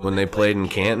when they played in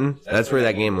Canton. That's where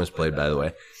that game was played, by the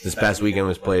way. This past weekend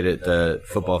was played at the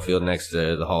football field next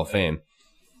to the Hall of Fame.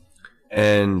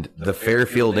 And the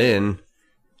Fairfield Inn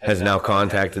has now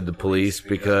contacted the police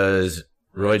because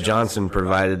Roy Johnson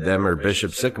provided them, or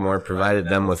Bishop Sycamore provided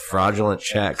them with fraudulent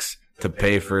checks to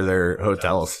pay for their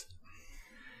hotels.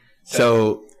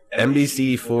 So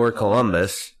NBC4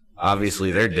 Columbus, obviously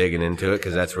they're digging into it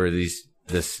because that's where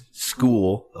this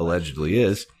school allegedly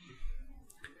is.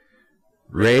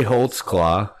 Ray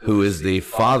Holtzclaw, who is the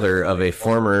father of a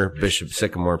former Bishop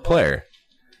Sycamore player,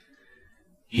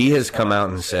 he has come out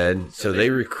and said, so they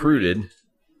recruited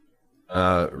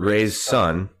Ray's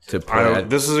son to play.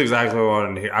 This is exactly what I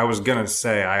wanted to hear. I was going to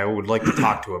say I would like to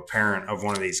talk to a parent of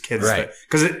one of these kids. Right.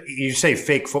 Because you say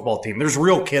fake football team. There's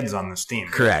real kids on this team.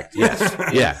 Correct. Yes.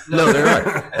 Yeah. No, there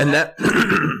are. And that,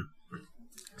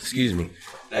 excuse me,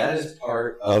 that is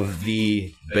part of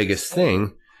the biggest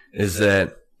thing is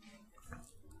that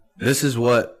this is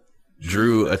what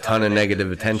drew a ton of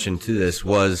negative attention to this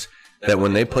was that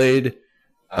when they played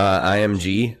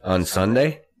IMG on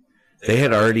Sunday, they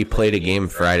had already played a game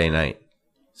Friday night.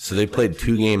 So they played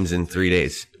 2 games in 3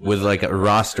 days with like a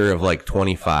roster of like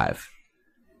 25.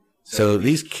 So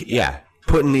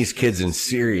putting these kids in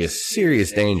serious,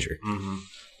 serious danger.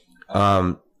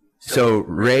 Mm-hmm. So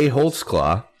Ray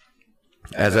Holtzclaw,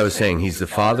 as I was saying, he's the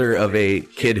father of a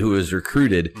kid who was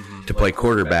recruited to play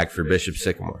quarterback for Bishop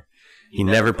Sycamore. He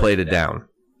never played it down.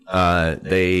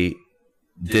 They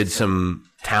did some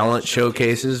talent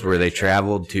showcases where they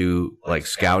traveled to like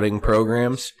scouting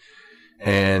programs,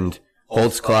 and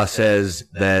Holtzclaw says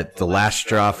that the last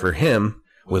straw for him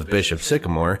with Bishop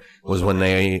Sycamore was when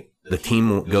the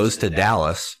team goes to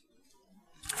Dallas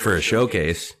for a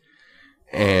showcase,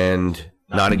 and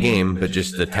not a game, but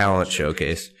just the talent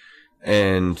showcase.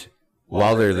 And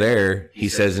while they're there, he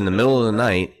says in the middle of the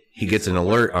night, he gets an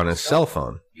alert on his cell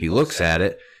phone. He looks at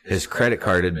it. His credit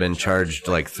card had been charged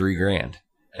like $3,000.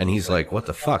 And he's like, what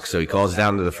the fuck? So he calls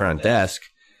down to the front desk,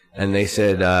 and they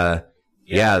said,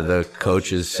 yeah, the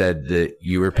coaches said that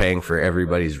you were paying for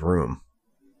everybody's room.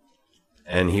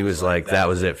 And he was like, that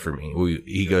was it for me.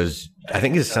 He goes, I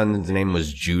think his son's name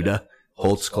was Judah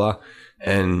Holtzclaw,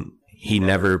 and he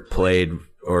never played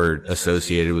or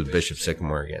associated with Bishop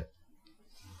Sycamore again.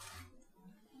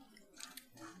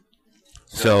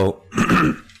 So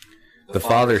the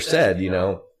father said,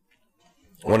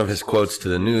 one of his quotes to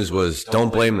the news was,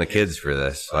 don't blame the kids for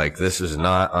this. Like, this is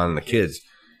not on the kids.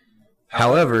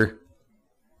 However,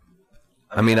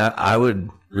 I mean, I would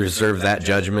reserve that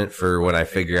judgment for when I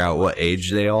figure out what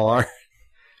age they all are.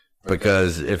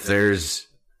 Because if there's,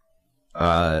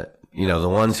 the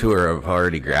ones who have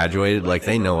already graduated, like,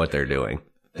 they know what they're doing.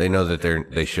 They know that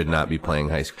they should not be playing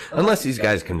high school. Unless these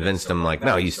guys convinced them, like,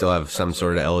 no, you still have some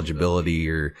sort of eligibility,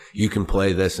 or you can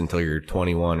play this until you're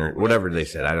 21, or whatever they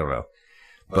said. I don't know.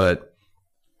 But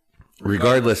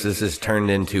regardless, this has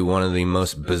turned into one of the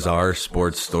most bizarre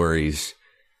sports stories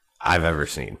I've ever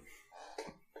seen.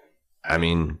 I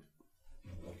mean,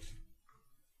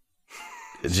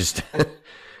 it just,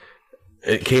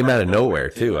 it came out of nowhere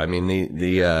too. I mean,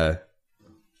 the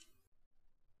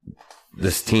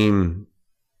this team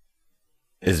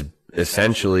is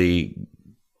essentially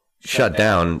shut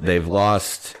down. They've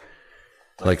lost,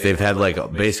 like they've had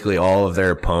like basically all of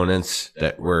their opponents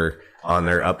that were on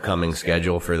their upcoming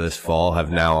schedule for this fall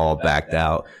have now all backed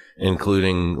out,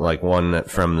 including like one that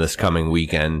from this coming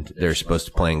weekend. They're supposed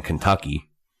to play in Kentucky.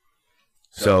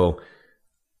 So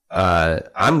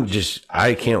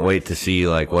I can't wait to see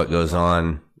like what goes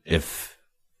on if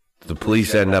the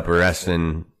police end up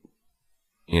arresting,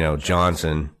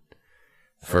 Johnson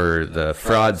for the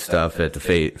fraud stuff at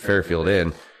the Fairfield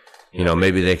Inn.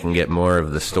 Maybe they can get more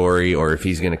of the story, or if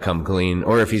he's going to come clean,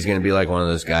 or if he's going to be like one of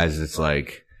those guys that's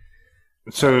like.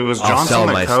 So was Johnson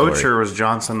the coach or was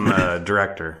Johnson the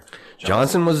director?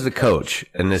 Johnson was the coach,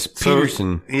 and this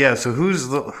Peterson. So who's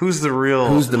the real?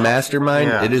 Who's the mastermind?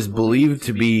 Yeah. It is believed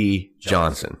to be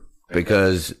Johnson,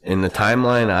 because in the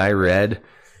timeline I read,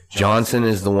 Johnson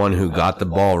is the one who got the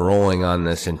ball rolling on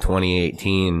this in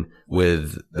 2018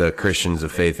 with the Christians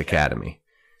of Faith Academy.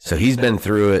 So he's been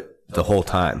through it the whole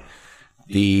time.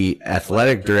 The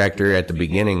athletic director at the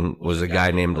beginning was a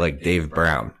guy named like Dave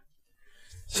Brown.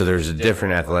 So there's a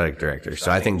different athletic director.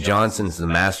 So I think Johnson's the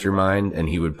mastermind, and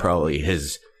he would probably,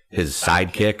 his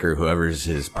sidekick or whoever's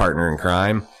his partner in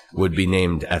crime would be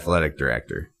named athletic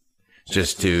director.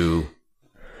 So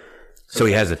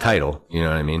he has a title, you know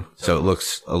what I mean? So it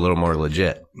looks a little more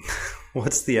legit.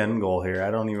 What's the end goal here?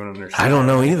 I don't even understand. I don't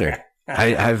know either. I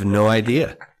have no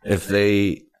idea if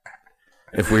we're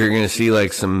going to see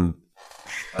like some,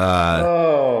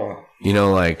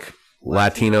 like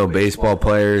Latino baseball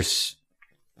players,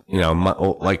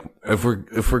 like if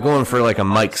we're going for like a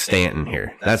Mike Stanton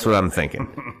here, that's what I'm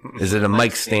thinking. Is it a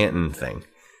Mike Stanton thing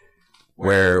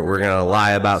where we're going to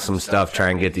lie about some stuff, try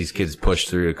and get these kids pushed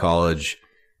through to college?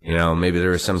 Maybe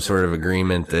there was some sort of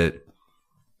agreement that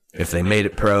if they made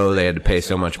it pro, they had to pay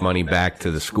so much money back to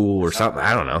the school or something.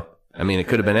 I don't know. I mean, it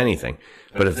could have been anything.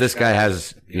 But if this guy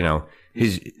has,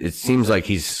 it seems like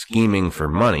he's scheming for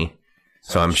money.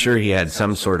 So I'm sure he had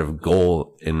some sort of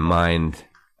goal in mind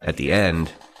at the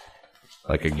end,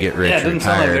 like a get rich. Yeah, it didn't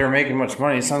sound like they were making much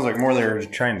money. It sounds like more they were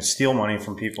trying to steal money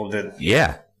from people to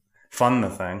fund the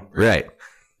thing. Right.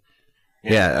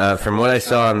 Yeah, from what I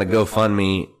saw on the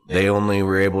GoFundMe, they only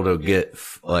were able to get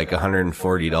like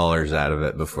 $140 out of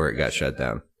it before it got shut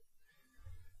down.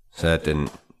 So that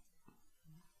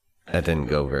didn't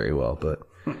go very well, but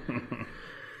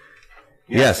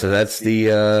yeah. So that's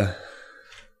the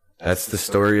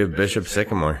story of Bishop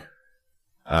Sycamore.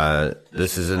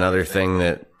 This is another thing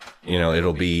that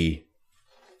it'll be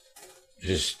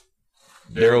just.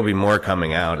 There will be more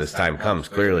coming out as time comes,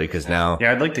 clearly, because now.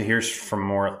 Yeah, I'd like to hear from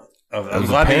more. I'm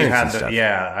glad that you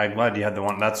had I'm glad you had the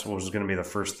one. That's what was going to be the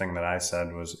first thing that I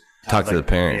said was talk to the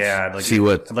parents. Yeah, I'd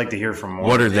like to hear from more.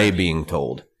 What are they being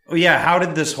told? Oh, yeah, how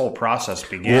did this whole process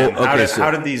begin? Well, okay, how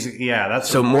did these? Yeah, that's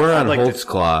so more on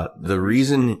Holtzclaw. The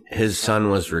reason his son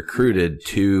was recruited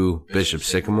to Bishop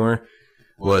Sycamore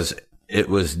was it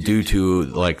was due to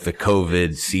like the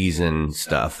COVID season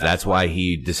stuff. That's why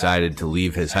he decided to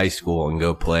leave his high school and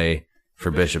go play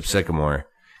for Bishop Sycamore,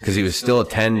 because he was still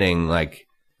attending like.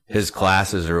 His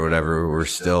classes or whatever were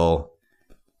still,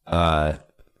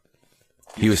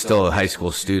 he was still a high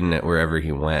school student at wherever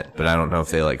he went, but I don't know if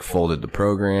they like folded the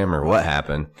program or what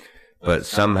happened, but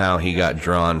somehow he got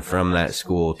drawn from that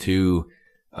school to,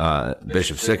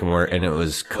 Bishop Sycamore, and it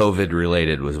was COVID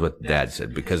related was what Dad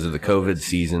said. Because of the COVID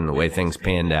season, the way things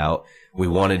panned out, we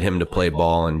wanted him to play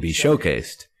ball and be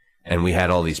showcased. And we had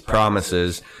all these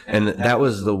promises, and that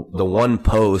was the one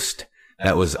post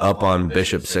that was up on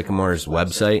Bishop Sycamore's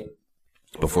website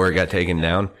before it got taken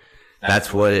down.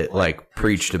 That's what it like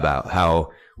preached about,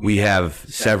 how we have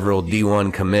several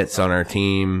D1 commits on our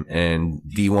team and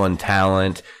D1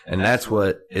 talent, and that's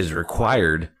what is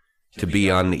required to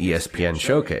be on the ESPN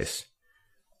showcase.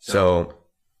 So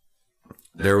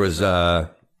there was,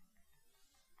 obviously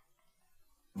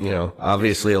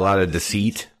a lot of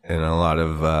deceit and a lot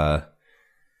of,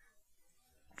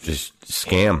 just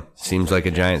scam. Seems like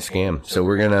a giant scam. So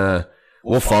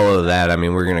we'll follow that. I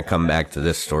mean, we're going to come back to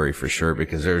this story for sure,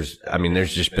 because there's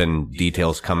just been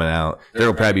details coming out.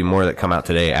 There'll probably be more that come out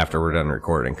today after we're done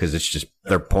recording, because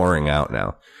they're pouring out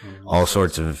now. All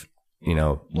sorts of,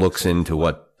 looks into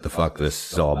what the fuck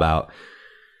this is all about.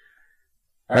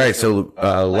 All right. So,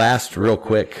 last real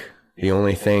quick, the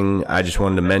only thing I just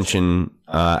wanted to mention,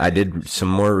 I did some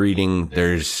more reading.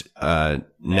 There's,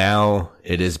 now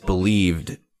it is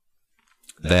believed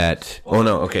that,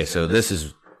 so this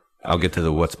is, I'll get to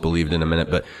the what's believed in a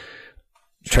minute, but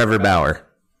Trevor Bauer,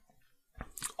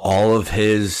 all of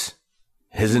his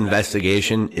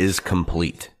investigation is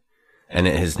complete, and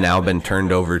it has now been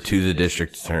turned over to the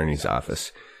district attorney's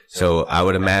office. So I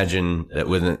would imagine that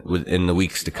within the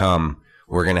weeks to come,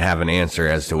 we're going to have an answer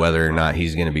as to whether or not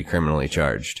he's going to be criminally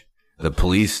charged. The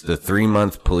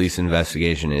 3-month police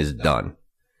investigation is done.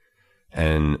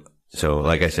 And so,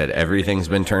 like I said, everything's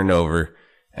been turned over,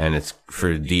 and it's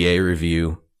for DA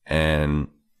review, and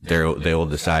they will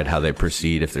decide how they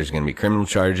proceed, if there's going to be criminal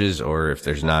charges or if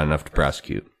there's not enough to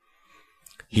prosecute.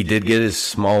 He did get his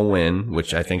small win,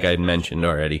 which I think I had mentioned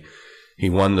already. He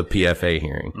won the PFA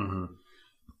hearing. Mm-hmm.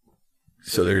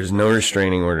 So there's no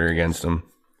restraining order against him.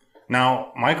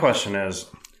 Now, my question is,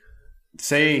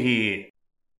 say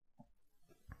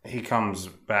he comes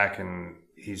back and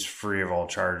he's free of all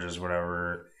charges,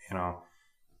 whatever,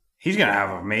 he's going to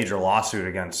have a major lawsuit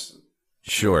against.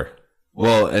 Sure.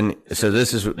 Well, and so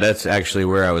that's actually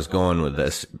where I was going with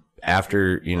this.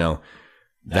 After,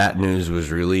 that news was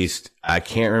released, I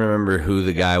can't remember who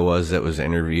the guy was that was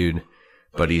interviewed,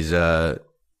 but he's, I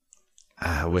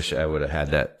wish I would have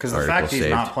had that. Because the fact he's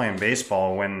not playing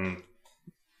baseball when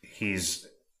he's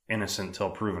innocent till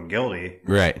proven guilty.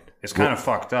 Right. It's kind of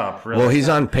fucked up, really. Well, he's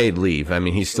on paid leave. I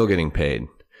mean, he's still getting paid.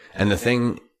 And the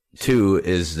thing, too,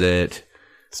 is that...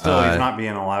 Still, he's not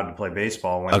being allowed to play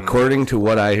baseball. According to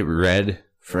what I read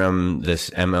from this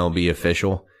MLB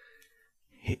official,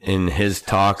 in his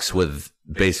talks with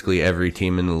basically every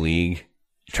team in the league,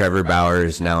 Trevor Bauer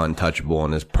is now untouchable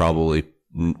and is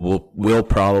will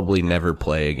probably never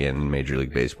play again in Major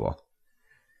League Baseball.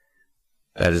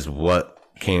 That is what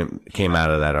came out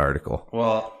of that article.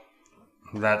 Well,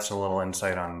 that's a little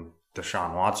insight on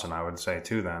Deshaun Watson, I would say,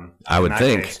 too, then. I would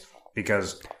think. Case,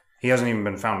 because he hasn't even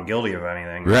been found guilty of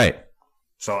anything. Right.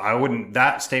 So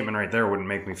that statement right there wouldn't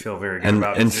make me feel very good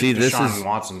about Deshaun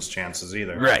Watson's chances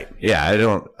either. Right.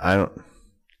 Yeah,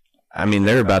 I mean,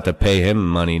 they're about to pay him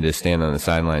money to stand on the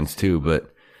sidelines, too,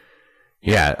 but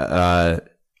yeah,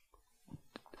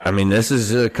 I mean, this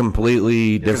is a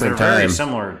completely different time. They're very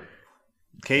similar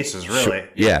cases, really. Sure.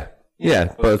 Yeah.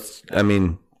 Yeah. Both. I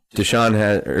mean, Deshaun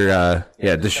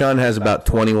has about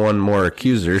 21 more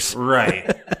accusers.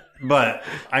 Right. But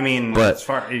I mean, as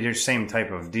far your same type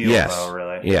of deal, yes, though,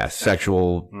 really. Yeah.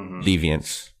 Sexual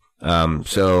deviance.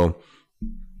 So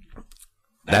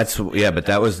but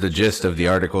that was the gist of the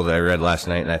article that I read last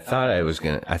night, and I thought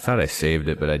I saved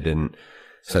it, but I didn't,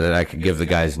 so that I could give the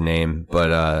guy's name.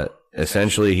 But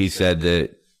essentially, he said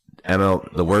that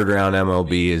the word around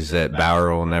MLB is that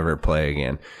Bauer will never play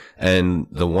again. And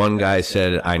the one guy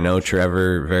said, I know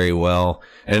Trevor very well.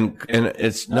 And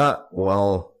it's not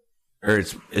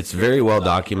it's very well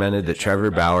documented that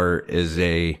Trevor Bauer is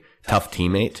a tough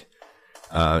teammate.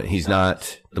 He's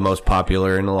not the most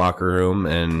popular in the locker room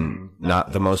and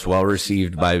not the most well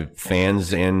received by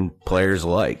fans and players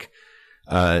alike.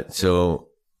 So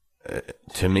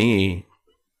to me,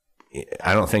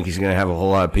 I don't think he's going to have a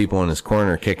whole lot of people in his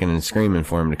corner kicking and screaming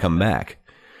for him to come back.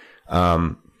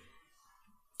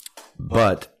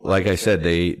 But like I said,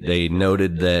 they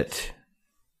noted that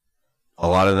a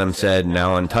lot of them said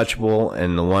now untouchable,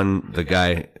 and the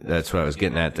guy, that's what I was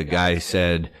getting at. The guy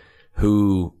said,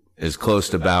 who is close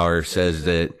to Bauer, says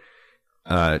that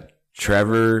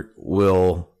Trevor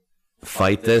will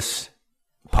fight this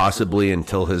possibly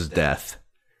until his death,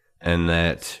 and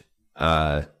that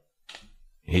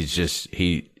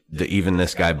even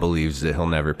this guy believes that he'll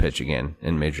never pitch again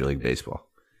in Major League Baseball.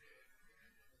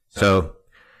 So,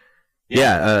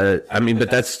 yeah, I mean,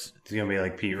 but that's... It's going to be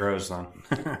like Pete Rose, then.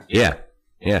 Yeah.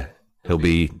 He'll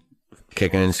be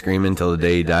kicking and screaming until the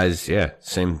day he dies. Yeah,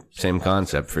 same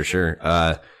concept for sure.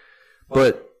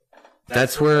 But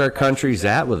that's where our country's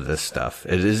at with this stuff.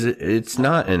 It's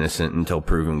not innocent until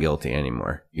proven guilty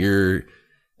anymore.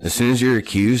 As soon as you're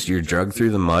accused, you're dragged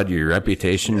through the mud, your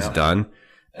reputation's done.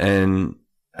 And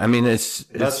I mean, that's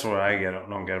what I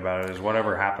don't get about it, is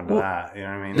whatever happened to that. You know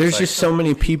what I mean? There's just so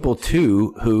many people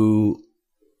too who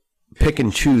pick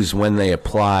and choose when they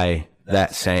apply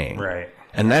that saying. Right.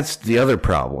 And that's the other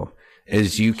problem,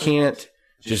 is you can't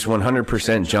just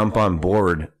 100% jump on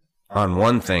board on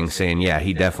one thing saying, yeah,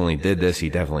 he definitely did this,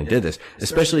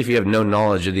 especially if you have no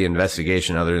knowledge of the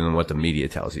investigation other than what the media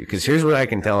tells you. Because here's what I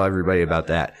can tell everybody about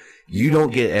that. You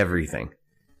don't get everything.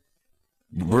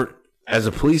 As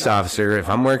a police officer, if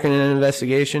I'm working in an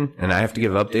investigation and I have to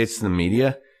give updates to the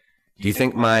media, do you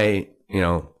think my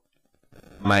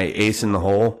ace in the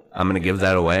hole, I'm going to give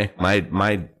that away?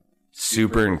 My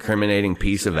super incriminating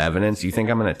piece of evidence, you think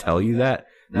I'm going to tell you that?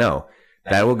 No.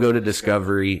 That will go to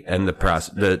discovery, and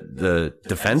the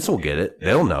defense will get it.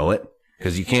 They'll know it,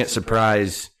 because you can't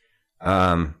surprise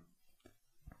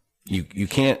you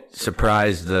can't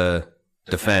surprise the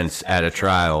defense at a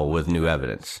trial with new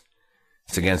evidence.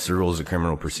 It's against the rules of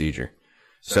criminal procedure.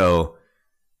 So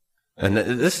And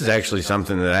this is actually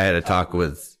something that I had a talk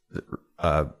with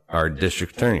our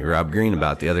district attorney, Rob Green,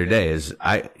 about the other day.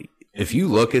 If you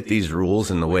look at these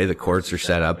rules and the way the courts are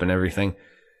set up and everything,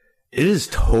 it is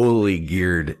totally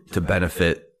geared to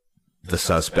benefit the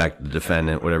suspect, the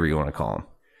defendant, whatever you want to call him.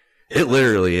 It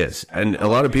literally is. And a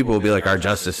lot of people will be like, our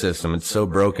justice system, it's so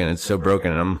broken. And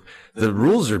the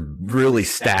rules are really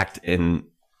stacked in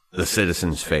the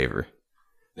citizens' favor.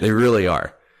 They really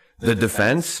are. The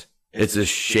defense, it's a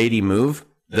shady move.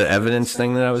 The evidence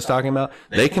thing that I was talking about,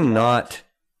 they cannot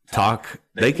talk.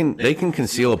 They can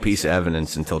conceal a piece of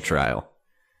evidence until trial.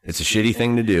 It's a shitty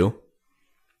thing to do,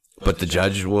 but the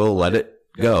judge will let it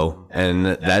go. And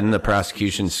then the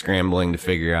prosecution's scrambling to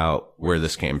figure out where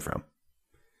this came from.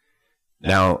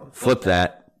 Now, flip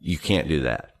that. You can't do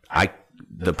that.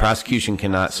 The prosecution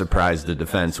cannot surprise the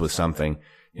defense with something.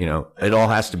 You know, it all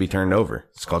has to be turned over.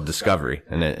 It's called discovery.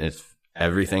 And it's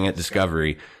everything at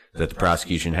discovery that the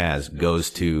prosecution has goes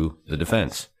to the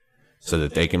defense so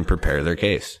that they can prepare their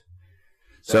case.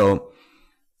 So,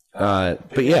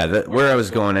 but yeah, where I was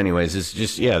going anyways is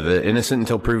just, the innocent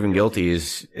until proven guilty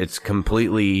it's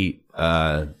completely,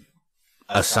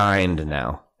 assigned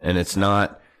now. And it's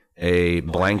not a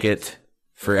blanket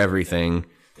for everything.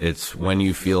 It's when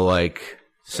you feel like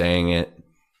saying it,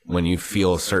 when you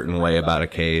feel a certain way about a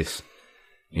case,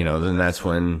 then that's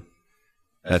when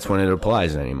it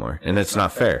applies anymore. And it's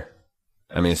not fair.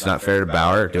 I mean, it's not fair to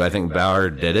Bauer. Do I think Bauer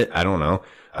did it? I don't know.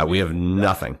 We have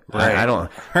nothing.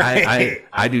 Right.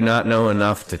 I do not know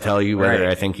enough to tell you whether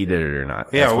I think he did it or not.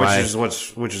 Yeah,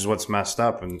 which is what's messed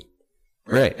up. And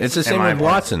right. It's the same with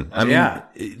Watson. I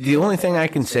mean, the only thing I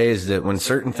can say is that when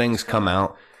certain things come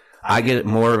out, I get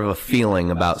more of a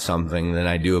feeling about something than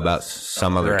I do about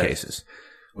some other cases.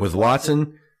 With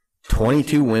Watson,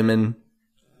 22 women,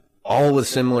 all with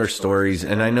similar stories.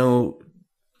 And I know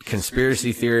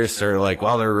conspiracy theorists are like,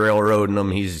 well, they're railroading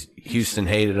him. Houston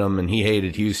hated him and he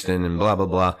hated Houston and blah, blah,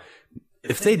 blah.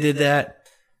 If they did that,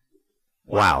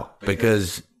 wow.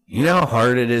 Because you know how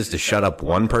hard it is to shut up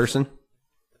one person?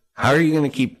 How are you going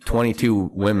to keep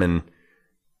 22 women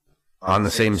on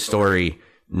the same story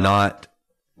not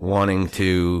wanting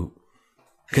to?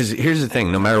 Because here's the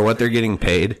thing, no matter what they're getting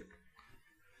paid,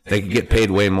 they could get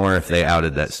paid way more if they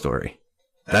outed that story.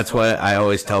 That's why I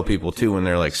always tell people, too, when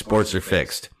they're like, sports are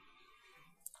fixed.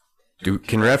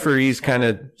 Can referees kind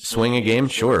of swing a game?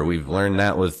 Sure. We've learned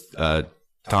that with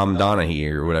Tom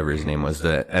Donahue or whatever his name was,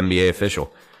 the NBA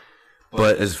official.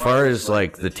 But as far as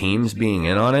like the teams being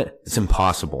in on it, it's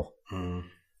impossible.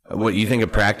 What, you think a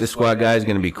practice squad guy is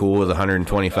going to be cool with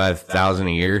 $125,000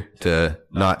 a year to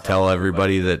not tell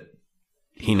everybody that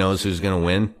he knows who's going to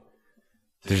win?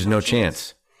 There's no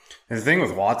chance. And the thing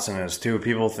with Watson is, too,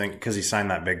 people think because he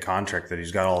signed that big contract that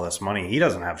he's got all this money. He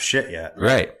doesn't have shit yet.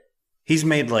 Right. He's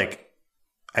made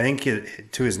I think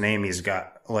to his name he's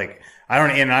got I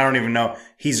don't even know.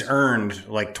 He's earned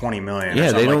 $20 million.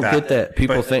 Yeah, they don't get that.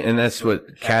 People but, think, and that's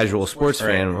what casual sports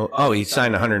fan. Oh, he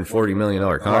signed a $140 million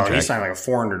contract. Well, he signed a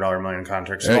 $400 million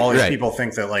contract. So all these people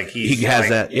think that he has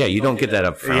that. Yeah, you don't get that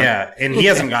up front. Yeah, and he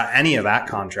hasn't got any of that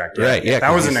contract yet. Right. Yeah,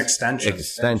 that was an extension.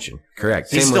 Extension,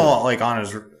 correct. He's still on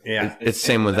his. Yeah, it's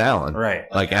same with Allen. Right.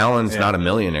 Allen's not a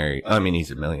millionaire. I mean,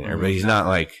 he's a millionaire, but he's not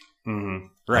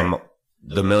right.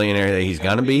 The millionaire that he's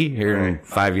going to be here in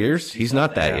 5 years. He's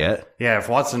not that yet. Yeah, if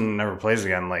Watson never plays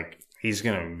again, he's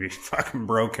going to be fucking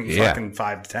broke in fucking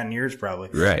 5 to 10 years probably.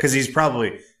 Right. Because he's probably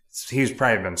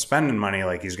been spending money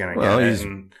he's going to get he's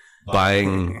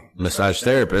buying massage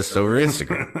therapists over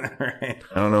Instagram. Right.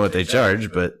 I don't know what they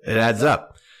charge, but it adds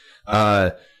up.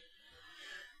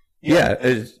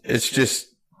 It's just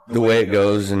the way it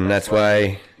goes, and that's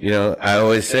why, I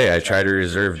always say I try to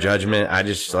reserve judgment. I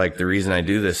just the reason I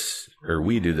do this, or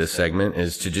we do this segment,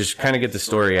 is to just kind of get the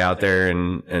story out there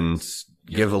and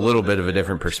give a little bit of a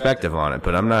different perspective on it.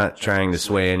 But I'm not trying to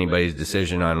sway anybody's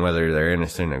decision on whether they're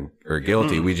innocent or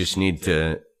guilty. We just need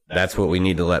that's what we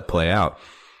need to let play out.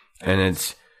 And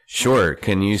it's, sure,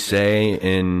 can you say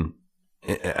in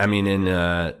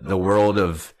the world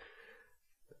of,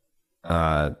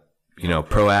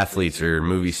 pro athletes or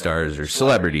movie stars or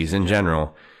celebrities in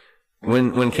general,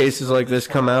 when cases like this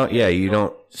come out, you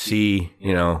don't see,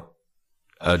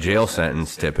 a jail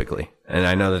sentence typically. And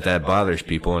I know that bothers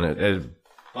people, and it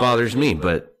bothers me,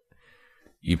 but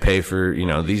you pay for,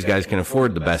 these guys can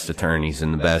afford the best attorneys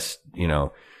and the best,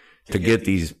 to get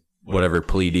these whatever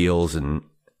plea deals and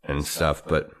stuff.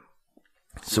 But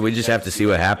so we just have to see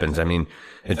what happens. I mean,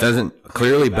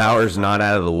 clearly Bauer's not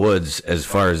out of the woods as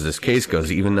far as this case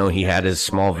goes. Even though he had his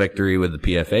small victory with the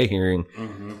PFA hearing,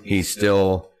 he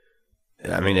still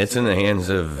I mean, it's in the hands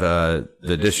of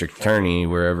the district attorney,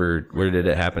 where did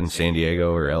it happen? San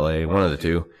Diego or LA? One of the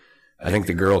two. I think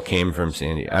the girl came from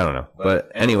San Diego. I don't know.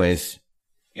 But anyways,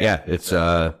 yeah, it's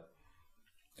going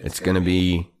to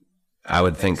be, I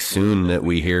would think soon that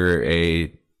we hear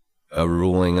a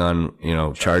ruling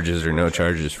on, charges or no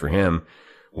charges for him.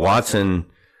 Watson,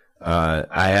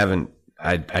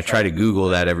 I try to Google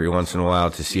that every once in a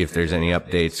while to see if there's any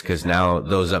updates, because now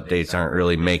those updates aren't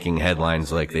really making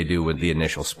headlines like they do with the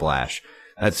initial splash.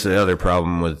 That's the other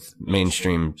problem with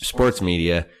mainstream sports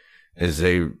media, is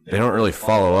they don't really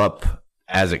follow up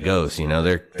as it goes.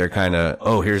 They're kind of,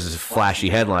 oh, here's this flashy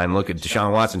headline. Look at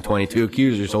Deshaun Watson, 22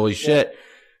 accusers. Holy shit.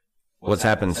 What's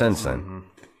happened since then?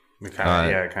 It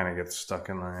kind of gets stuck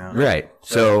in there. Yeah. Right.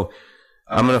 So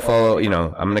I'm going to follow,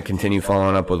 I'm going to continue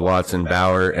following up with Watson,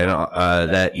 Bauer, and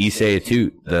that Issei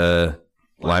Atut, the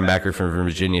linebacker from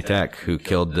Virginia Tech, who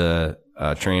killed the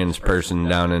trans person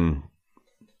down in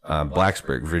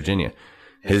Blacksburg, Virginia.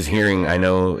 His hearing, I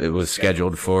know it was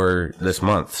scheduled for this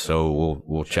month, so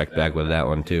we'll check back with that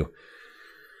one too.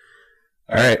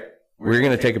 All right, we're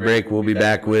going to take a break. We'll be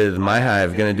back with My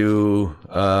Hive. Going to do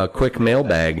a quick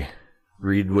mailbag,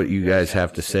 read what you guys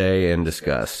have to say, and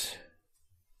discuss.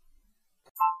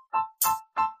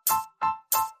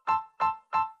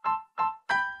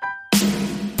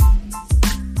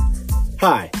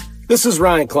 Hi, this is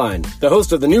Ryan Klein, the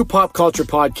host of the new pop culture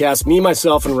podcast, Me,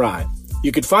 Myself, and Rye.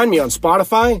 You can find me on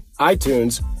Spotify,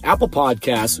 iTunes, Apple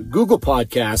Podcasts, Google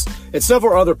Podcasts, and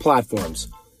several other platforms.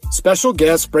 Special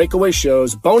guests, breakaway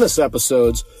shows, bonus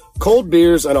episodes, cold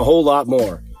beers, and a whole lot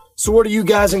more. So what are you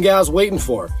guys and gals waiting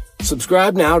for?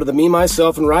 Subscribe now to the Me,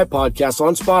 Myself, and Rye podcast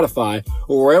on Spotify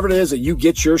or wherever it is that you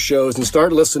get your shows, and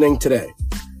start listening today.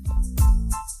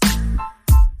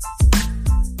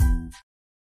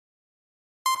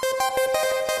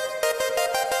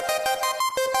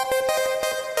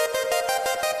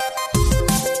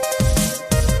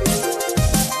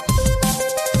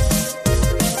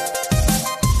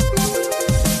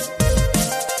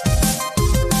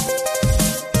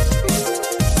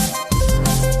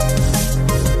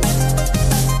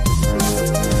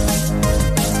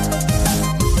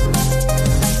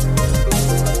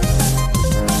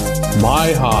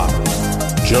 My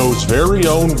Hive, Joe's very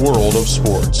own world of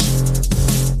sports.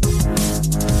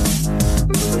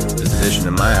 This edition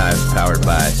of My Hive is powered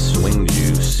by Swing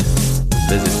Juice.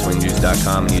 Visit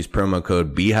swingjuice.com and use promo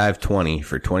code BEehive20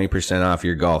 for 20% off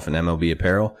your golf and MLB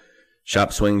apparel.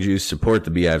 Shop Swing Juice, support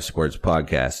the Beehive Sports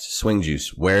Podcast. Swing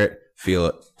Juice, wear it, feel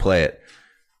it, play it.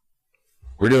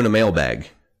 We're doing a mailbag.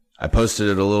 I posted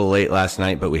it a little late last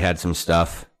night, but we had some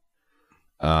stuff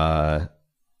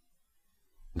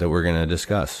that we're going to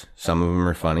discuss. Some of them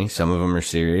are funny. Some of them are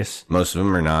serious. Most of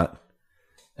them are not.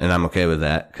 And I'm okay with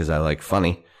that because I like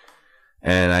funny.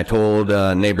 And I told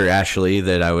neighbor Ashley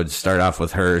that I would start off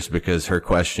with hers because her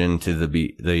question to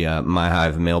the My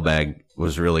Hive mailbag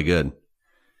was really good.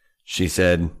 She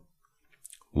said,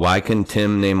 why can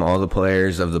Tim name all the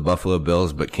players of the Buffalo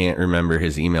Bills but can't remember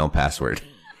his email password?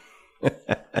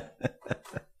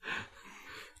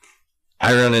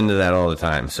 I run into that all the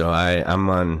time. So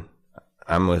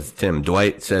I'm with Tim.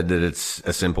 Dwight said that it's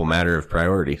a simple matter of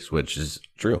priorities, which is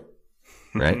true,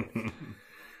 right?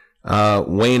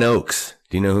 Wayne Oaks.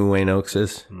 Do you know who Wayne Oaks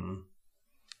is?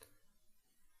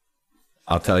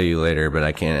 I'll tell you later, but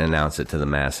I can't announce it to the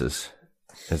masses.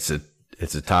 It's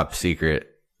a top secret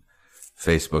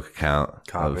Facebook account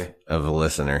of a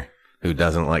listener who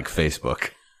doesn't like Facebook.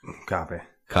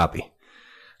 Copy.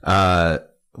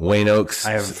 Wayne Oaks.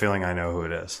 I have a feeling I know who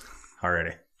it is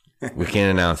already. We can't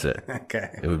announce it.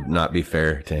 Okay. It would not be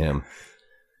fair to him.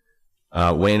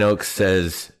 Wayne Oaks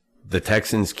says the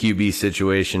Texans QB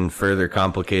situation further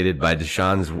complicated by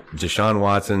Deshaun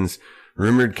Watson's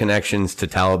rumored connections to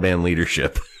Taliban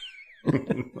leadership.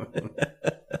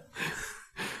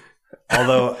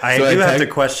 Although I do have to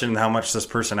question how much this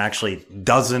person actually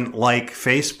doesn't like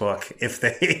Facebook if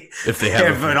they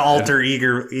have an alter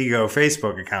ego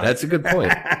Facebook account. That's a good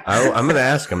point. I'm going to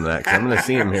ask him that because I'm going to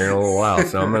see him here in a little while.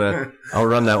 So I'll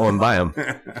run that one by him.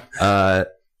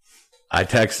 I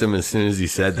texted him as soon as he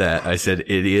said that. I said,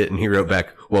 idiot. And he wrote back,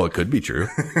 well, it could be true.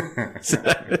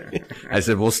 I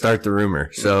said, we'll start the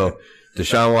rumor. So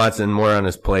Deshaun Watson, more on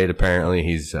his plate. Apparently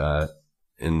he's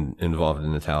involved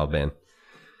in the Taliban.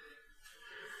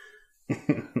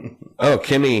 Oh,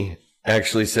 Kimmy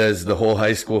actually says the whole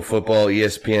high school football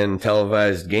ESPN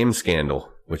televised game scandal,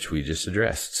 which we just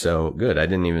addressed. So good. I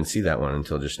didn't even see that one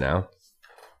until just now.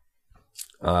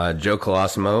 Joe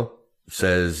Colosimo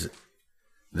says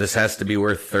this has to be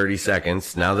worth 30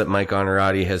 seconds. Now that Mike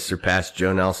Honorati has surpassed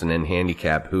Joe Nelson in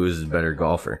handicap, who is the better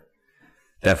golfer?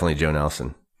 Definitely Joe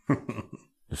Nelson.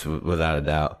 Just without a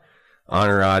doubt.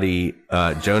 Honorati,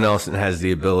 Joe Nelson has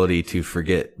the ability to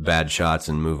forget bad shots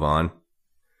and move on.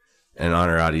 And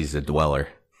Honorati's a dweller.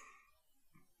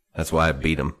 That's why I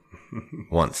beat him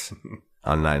once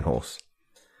on 9 holes.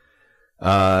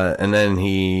 And then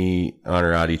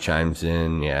Honorati chimes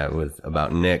in,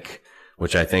 about Nick,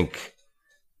 which I think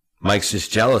Mike's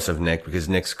just jealous of Nick because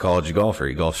Nick's a college golfer.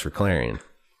 He golfs for Clarion.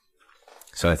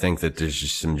 So I think that there's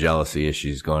just some jealousy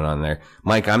issues going on there.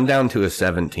 Mike, I'm down to a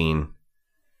 17.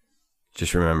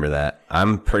 Just remember that.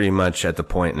 I'm pretty much at the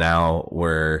point now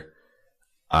where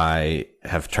I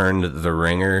have turned the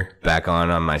ringer back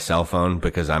on my cell phone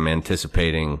because I'm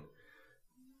anticipating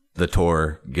the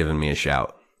tour giving me a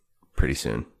shout pretty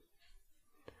soon.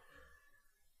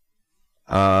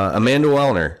 Amanda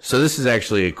Wellner. So this is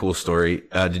actually a cool story.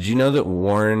 Did you know that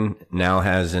Warren now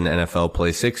has an NFL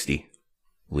Play 60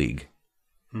 league?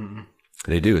 Mm-hmm.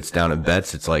 They do. It's down at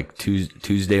Betts. It's like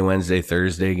Tuesday, Wednesday,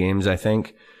 Thursday games, I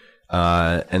think.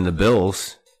 And the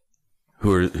Bills,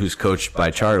 who's coached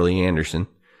by Charlie Anderson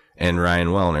and Ryan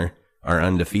Wellner, are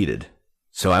undefeated.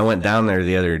 So I went down there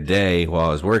the other day while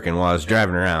I was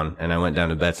driving around, and I went down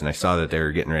to Betts and I saw that they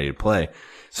were getting ready to play.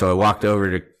 So I walked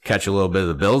over to catch a little bit of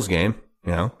the Bills game,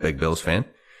 big Bills fan.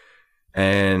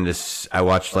 And I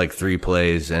watched like 3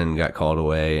 plays and got called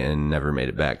away and never made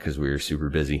it back because we were super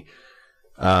busy.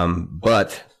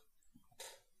 But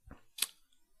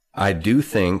I do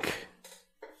think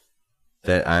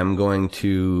that I'm going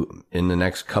to, in the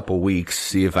next couple weeks,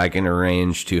 see if I can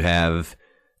arrange to have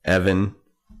Evan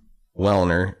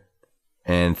Wellner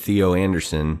and Theo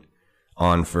Anderson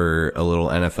on for a little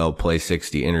NFL Play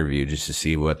 60 interview just to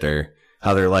see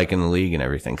how they're liking the league and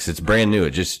everything. Cause it's brand new.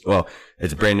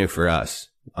 It's brand new for us.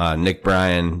 Nick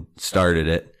Bryan started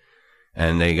it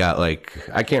and they got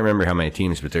I can't remember how many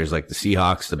teams, but there's like the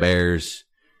Seahawks, the Bears,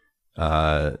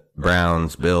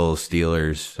 Browns, Bills,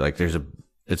 Steelers.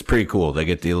 It's pretty cool. They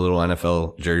get the little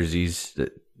NFL jerseys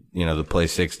that, the Play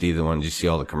 60, the ones you see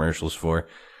all the commercials for.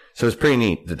 So it's pretty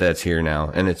neat that that's here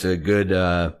now. And it's a good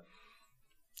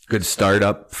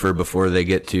startup for before they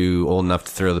get too old enough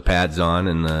to throw the pads on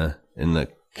in the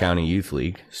county youth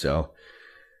league. So,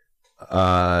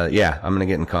 I'm going to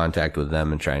get in contact with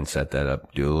them and try and set that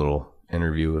up, do a little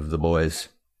interview of the boys.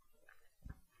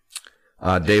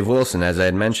 Dave Wilson, as I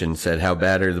had mentioned, said, how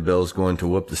bad are the Bills going to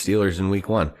whoop the Steelers in week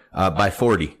 1? By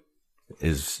 40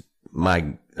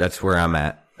 that's where I'm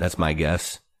at. That's my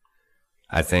guess.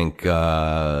 I think,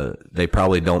 they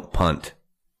probably don't punt.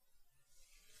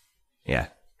 Yeah.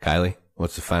 Kylie,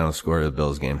 what's the final score of the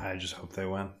Bills game? I just hope they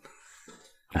win.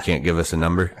 You can't give us a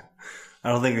number? I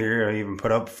don't think they're going to even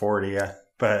put up 40 yet,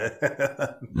 but.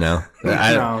 No?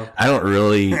 I don't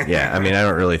really, I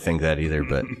don't really think that either,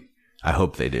 but I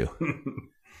hope they do.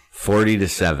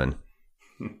 40-7.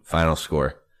 Final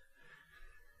score.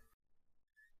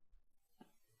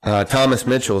 Thomas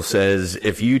Mitchell says,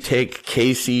 if you take out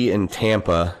KC and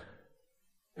Tampa,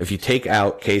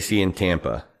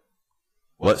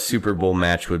 what Super Bowl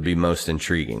match would be most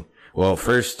intriguing? Well,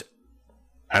 first,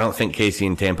 I don't think KC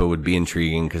and Tampa would be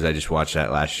intriguing because I just watched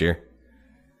that last year.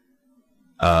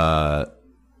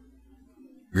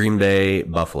 Green Bay,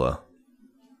 Buffalo.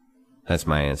 That's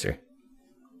my answer.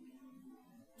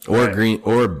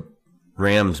 Or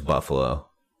Rams, Buffalo,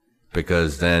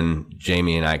 because then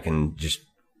Jamie and I can just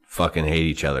fucking hate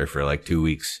each other for like 2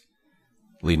 weeks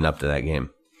leading up to that game.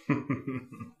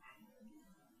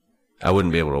 I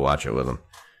wouldn't be able to watch it with him,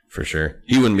 for sure.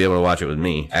 He wouldn't be able to watch it with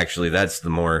me. Actually,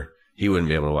 he wouldn't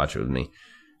be able to watch it with me.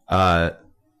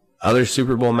 Other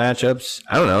Super Bowl matchups,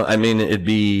 I don't know. It'd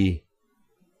be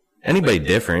anybody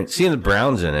different. Seeing the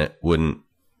Browns in it wouldn't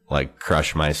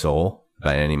crush my soul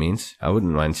by any means. I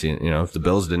wouldn't mind seeing, if the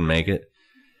Bills didn't make it,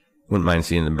 wouldn't mind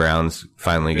seeing the Browns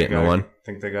finally getting one. I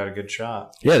think they got a good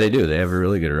shot. Yeah, they do. They have a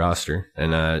really good roster.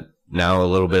 And now a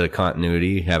little bit of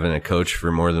continuity, having a coach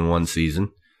for more than one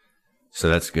season. So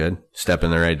that's good. Step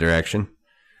in the right direction.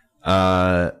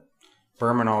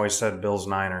 Berman always said Bills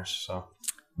Niners, so.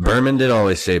 Berman did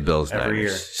always say Bills Every Niners.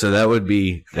 year. So that'd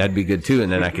be good too.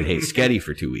 And then I could hate Sketty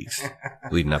for 2 weeks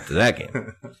leading up to that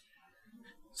game.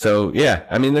 So yeah,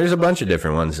 there's a bunch of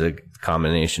different ones. The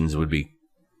combinations would be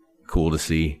cool to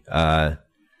see.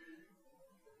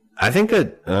 I think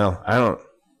that,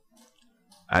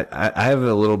 I have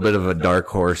a little bit of a dark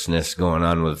horseness going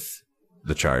on with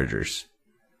the Chargers.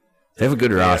 They have a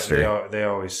good roster. They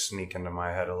always sneak into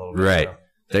my head a little bit. Right.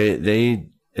 So.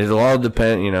 It'll all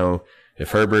depend,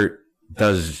 if Herbert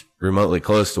does remotely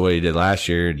close to what he did last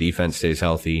year, defense stays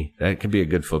healthy, that could be a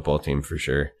good football team for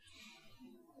sure.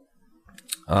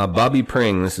 Bobby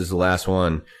Pring, this is the last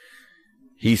one.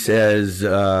 He says,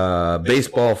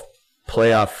 baseball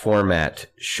playoff format,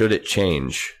 should it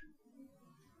change?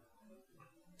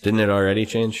 Didn't it already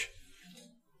change?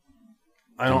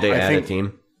 Did they add a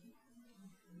team?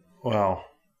 Well,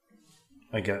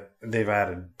 they've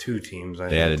added 2 teams.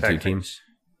 They added 2 teams?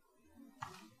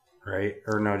 Right?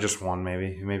 Or no, just one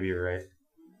maybe. Maybe you're right.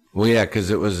 Well, yeah,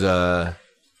 because it was,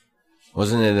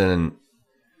 wasn't it an...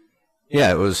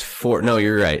 Yeah, it was 4. No,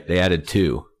 you're right. They added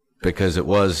 2 because it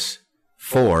was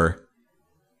 4,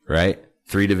 right?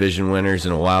 3 division winners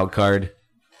and a wild card.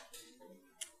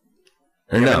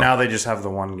 Or yeah, no? But now they just have the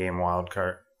 1-game wild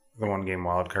card. The 1-game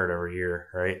wild card every year,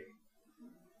 right?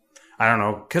 I don't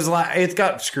know, because it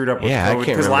got screwed up with COVID.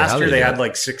 Because last year they had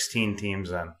like 16 teams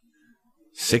then.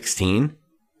 16?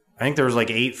 I think there was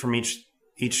like 8 from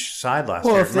each side last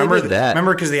year. If remember that?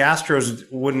 Remember, because the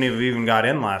Astros wouldn't have even got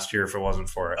in last year if it wasn't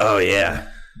for it. Oh yeah,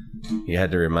 you had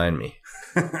to remind me.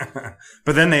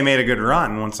 But then they made a good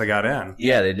run once they got in.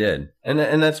 Yeah, they did,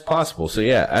 and that's possible. So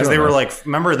yeah, because they were like,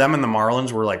 remember them and the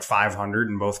Marlins were like 500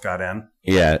 and both got in.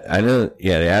 Yeah, I know.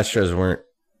 Yeah, the Astros weren't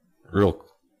real.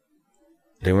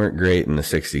 They weren't great in the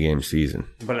 60-game season.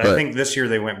 But I think this year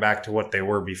they went back to what they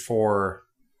were before.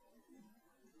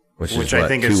 Which I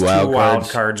think is 2 wild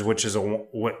cards, which is that's a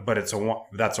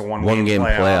 1-game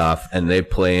playoff, and they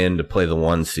play in to play the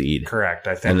 1 seed. Correct,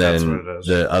 I think that's what it is.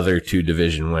 The other 2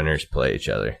 division winners play each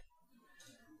other.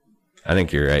 I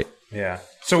think you're right. Yeah.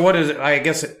 So what is it? I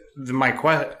guess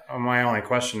my only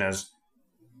question is,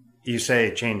 you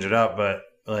say change it up, but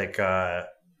like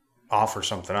offer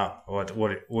something up. What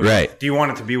right? Do you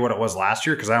want it to be what it was last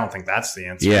year? Because I don't think that's the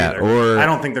answer. Yeah, either. or I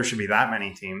don't think there should be that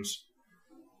many teams.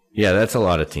 Yeah, that's a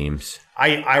lot of teams.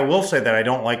 I will say that I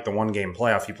don't like the 1-game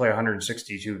playoff. You play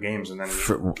 162 games and then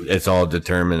it's all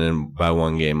determined by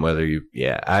 1 game. Whether you,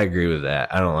 I agree with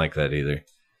that. I don't like that either.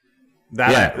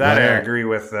 That I agree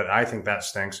with. That I think that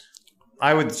stinks.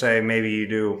 I would say maybe you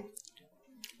do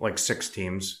like 6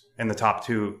 teams, and the top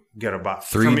 2 get about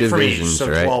 3 divisions, so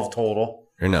right? 12 total.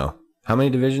 Or no? How many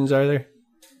divisions are there?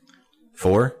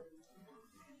 4.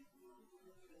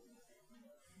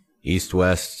 East,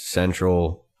 West,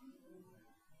 Central.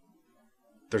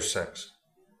 There's 6.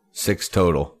 6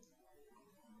 total.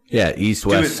 Yeah, East,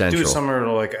 West, Central. Do it similar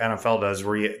to like NFL does,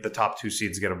 where the top 2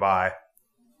 seeds get a bye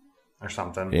or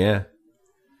something. Yeah.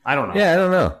 I don't know. Yeah, I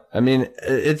don't know. I mean,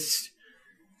 it's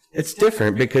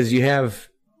different because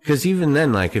even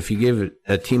then, like if you give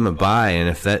a team a bye, and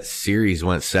if that series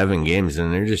went 7 games,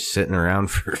 then they're just sitting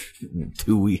around for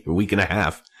a week and a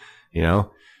half, you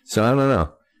know? So I don't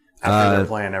know. After they're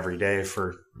playing every day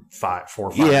for 4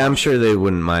 or 5 Yeah, months. I'm sure they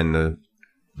wouldn't mind the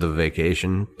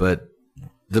vacation, but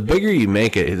the bigger you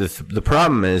make it, the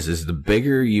problem is the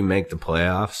bigger you make the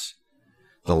playoffs,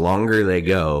 the longer they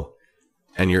go,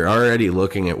 and you're already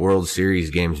looking at World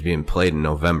Series games being played in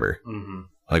November. Mm-hmm.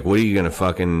 Like, what are you going to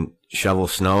fucking shovel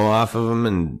snow off of them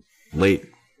in late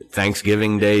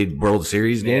Thanksgiving Day World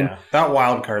Series game? Yeah. That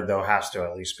wild card, though, has to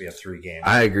at least be a 3-game.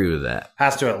 I agree with that.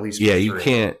 Has to at least be 3. You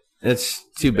can't. It's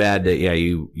too bad that,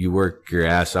 you work your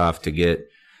ass off to get.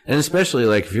 And especially,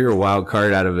 like, if you're a wild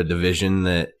card out of a division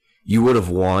that you would have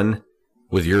won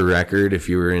with your record if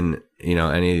you were in,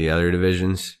 any of the other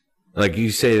divisions. Like,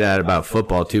 you say that about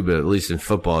football, too, but at least in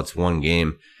football, it's 1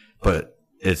 game. But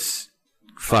it's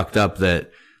fucked up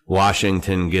that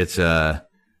Washington gets a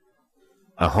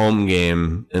home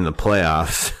game in the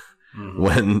playoffs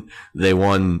when they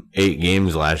won 8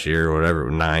 games last year or whatever,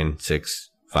 9,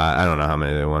 6, 5. I don't know how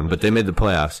many they won, but they made the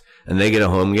playoffs, and they get a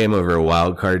home game over a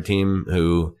wild card team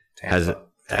who Tampa.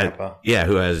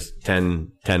 Who has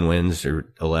 10 wins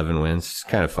or 11 wins. It's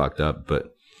kind of fucked up,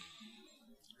 but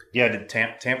yeah, did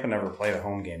Tampa never played a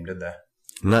home game, did they?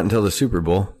 Not until the Super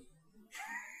Bowl.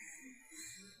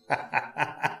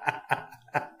 I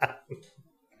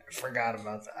forgot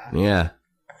about that.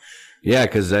 Yeah,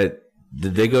 because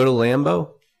did they go to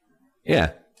Lambeau?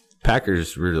 Yeah,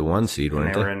 Packers were the 1 seed,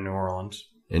 weren't they? They were in New Orleans.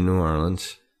 In New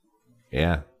Orleans,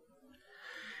 yeah.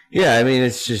 I mean,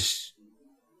 it's just,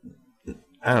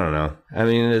 I don't know. I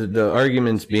mean, the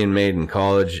arguments being made in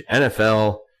college,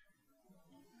 NFL,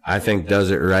 I think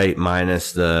does it right,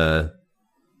 minus the,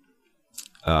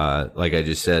 like I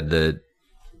just said,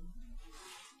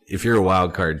 if you're a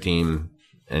wild card team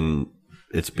and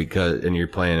you're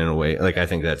playing in a way, like I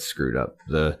think that's screwed up,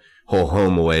 the whole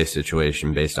home away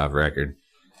situation based off record.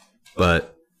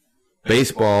 But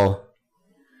baseball,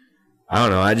 I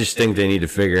don't know. I just think they need to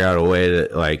figure out a way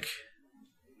that, like,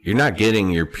 you're not getting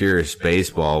your purest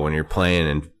baseball when you're playing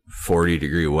in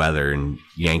 40-degree weather in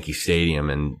Yankee Stadium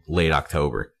in late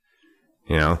October,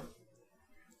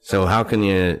 So how can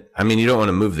you? I mean, you don't want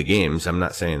to move the games. I'm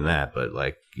not saying that, but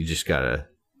like, you just gotta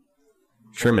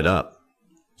trim it up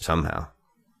somehow.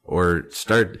 Or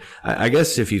start, I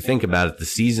guess if you think about it, the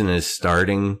season is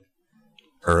starting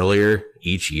earlier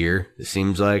each year, it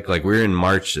seems like. Like, we're in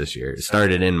March this year. It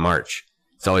started in March.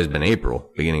 It's always been April,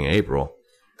 beginning of April.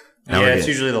 Now it's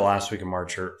usually the last week of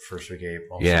March or first week of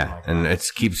April. Yeah, like and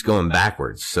it keeps going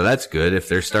backwards. So that's good. If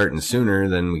they're starting sooner,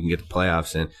 then we can get the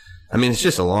playoffs in. I mean, it's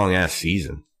just a long-ass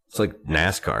season. It's like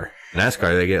NASCAR.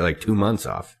 NASCAR, they get like 2 months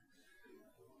off,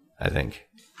 I think.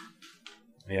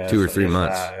 Yeah, 2 or 3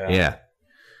 months. Yeah.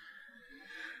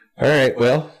 All right,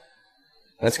 well,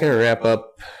 that's going to wrap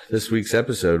up this week's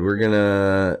episode. We're going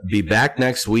to be back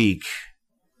next week,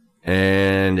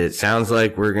 and it sounds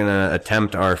like we're going to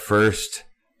attempt our first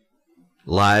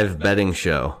live betting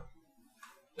show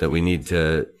that we need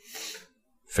to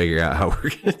figure out how we're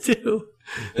going to do.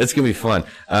 That's going to be fun.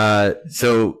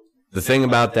 So the thing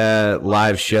about that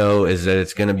live show is that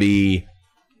it's going to be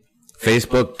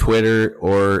Facebook, Twitter,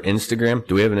 or Instagram.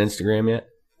 Do we have an Instagram yet?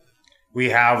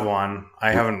 We have one.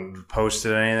 I haven't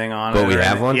posted anything on it. But we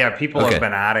have one? Yeah, people have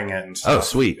been adding it and stuff. Oh,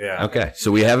 sweet. Yeah. Okay.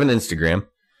 So we have an Instagram,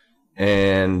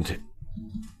 and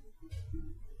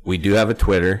we do have a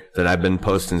Twitter that I've been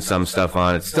posting some stuff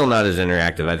on. It's still not as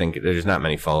interactive. I think there's not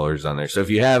many followers on there. So if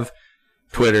you have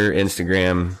Twitter,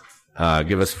 Instagram,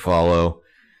 give us a follow.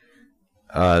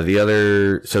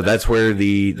 So that's where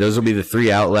those will be the 3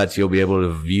 outlets you'll be able to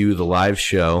view the live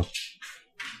show.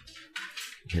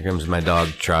 Here comes my dog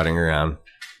trotting around.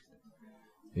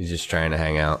 He's just trying to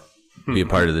hang out, be a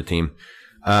part of the team.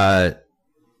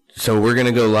 So we're going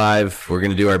to go live. We're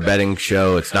going to do our betting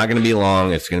show. It's not going to be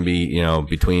long. It's going to be,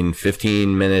 between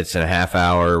 15 minutes and a half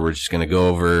hour. We're just going to go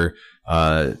over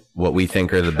what we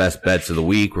think are the best bets of the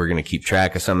week. We're going to keep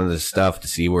track of some of this stuff to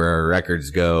see where our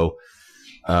records go.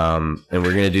 And we're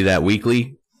going to do that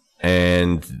weekly.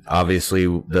 And obviously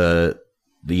the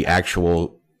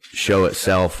actual show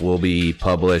itself will be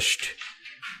published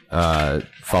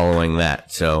following that.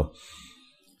 So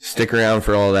stick around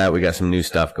for all that. We got some new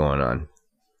stuff going on.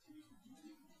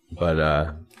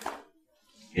 But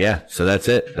yeah, so that's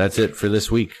it. That's it for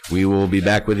this week. We will be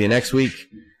back with you next week.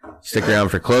 Stick around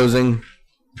for closing.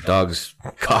 Dog's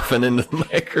coughing into the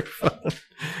microphone.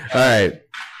 All right,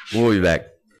 we'll be back.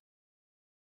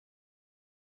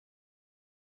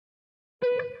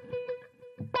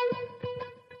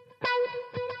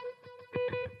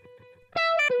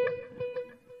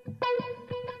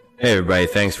 Hey everybody,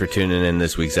 thanks for tuning in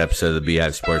this week's episode of the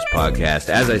Beehive Sports Podcast.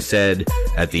 As I said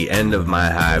at the end of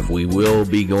my hive, we will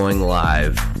be going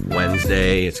live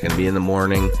Wednesday. It's going to be in the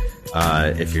morning.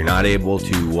 If you're not able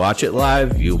to watch it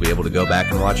live, you'll be able to go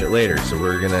back and watch it later. So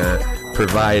we're going to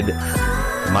provide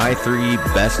my 3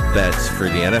 best bets for the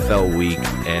NFL week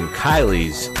and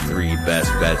Kylie's 3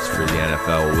 best bets for the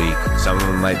NFL week. Some of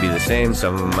them might be the same,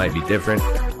 some of them might be different.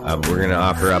 We're going to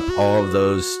offer up all of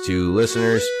those to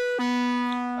listeners.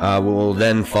 We'll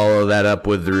then follow that up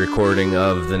with the recording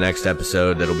of the next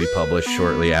episode that'll be published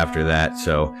shortly after that.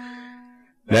 So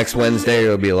next Wednesday,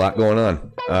 there'll be a lot going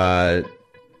on.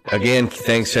 Again,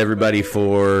 thanks to everybody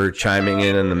for chiming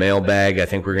in the mailbag. I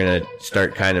think we're going to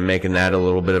start kind of making that a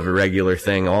little bit of a regular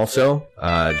thing also,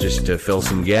 just to fill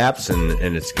some gaps. And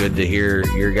it's good to hear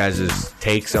your guys'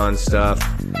 takes on stuff.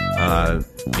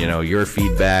 Your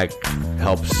feedback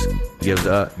helps give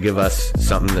us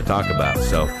something to talk about.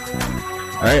 So,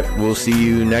 all right, we'll see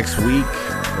you next week.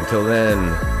 Until then,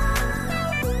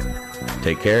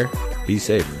 take care. Be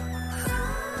safe.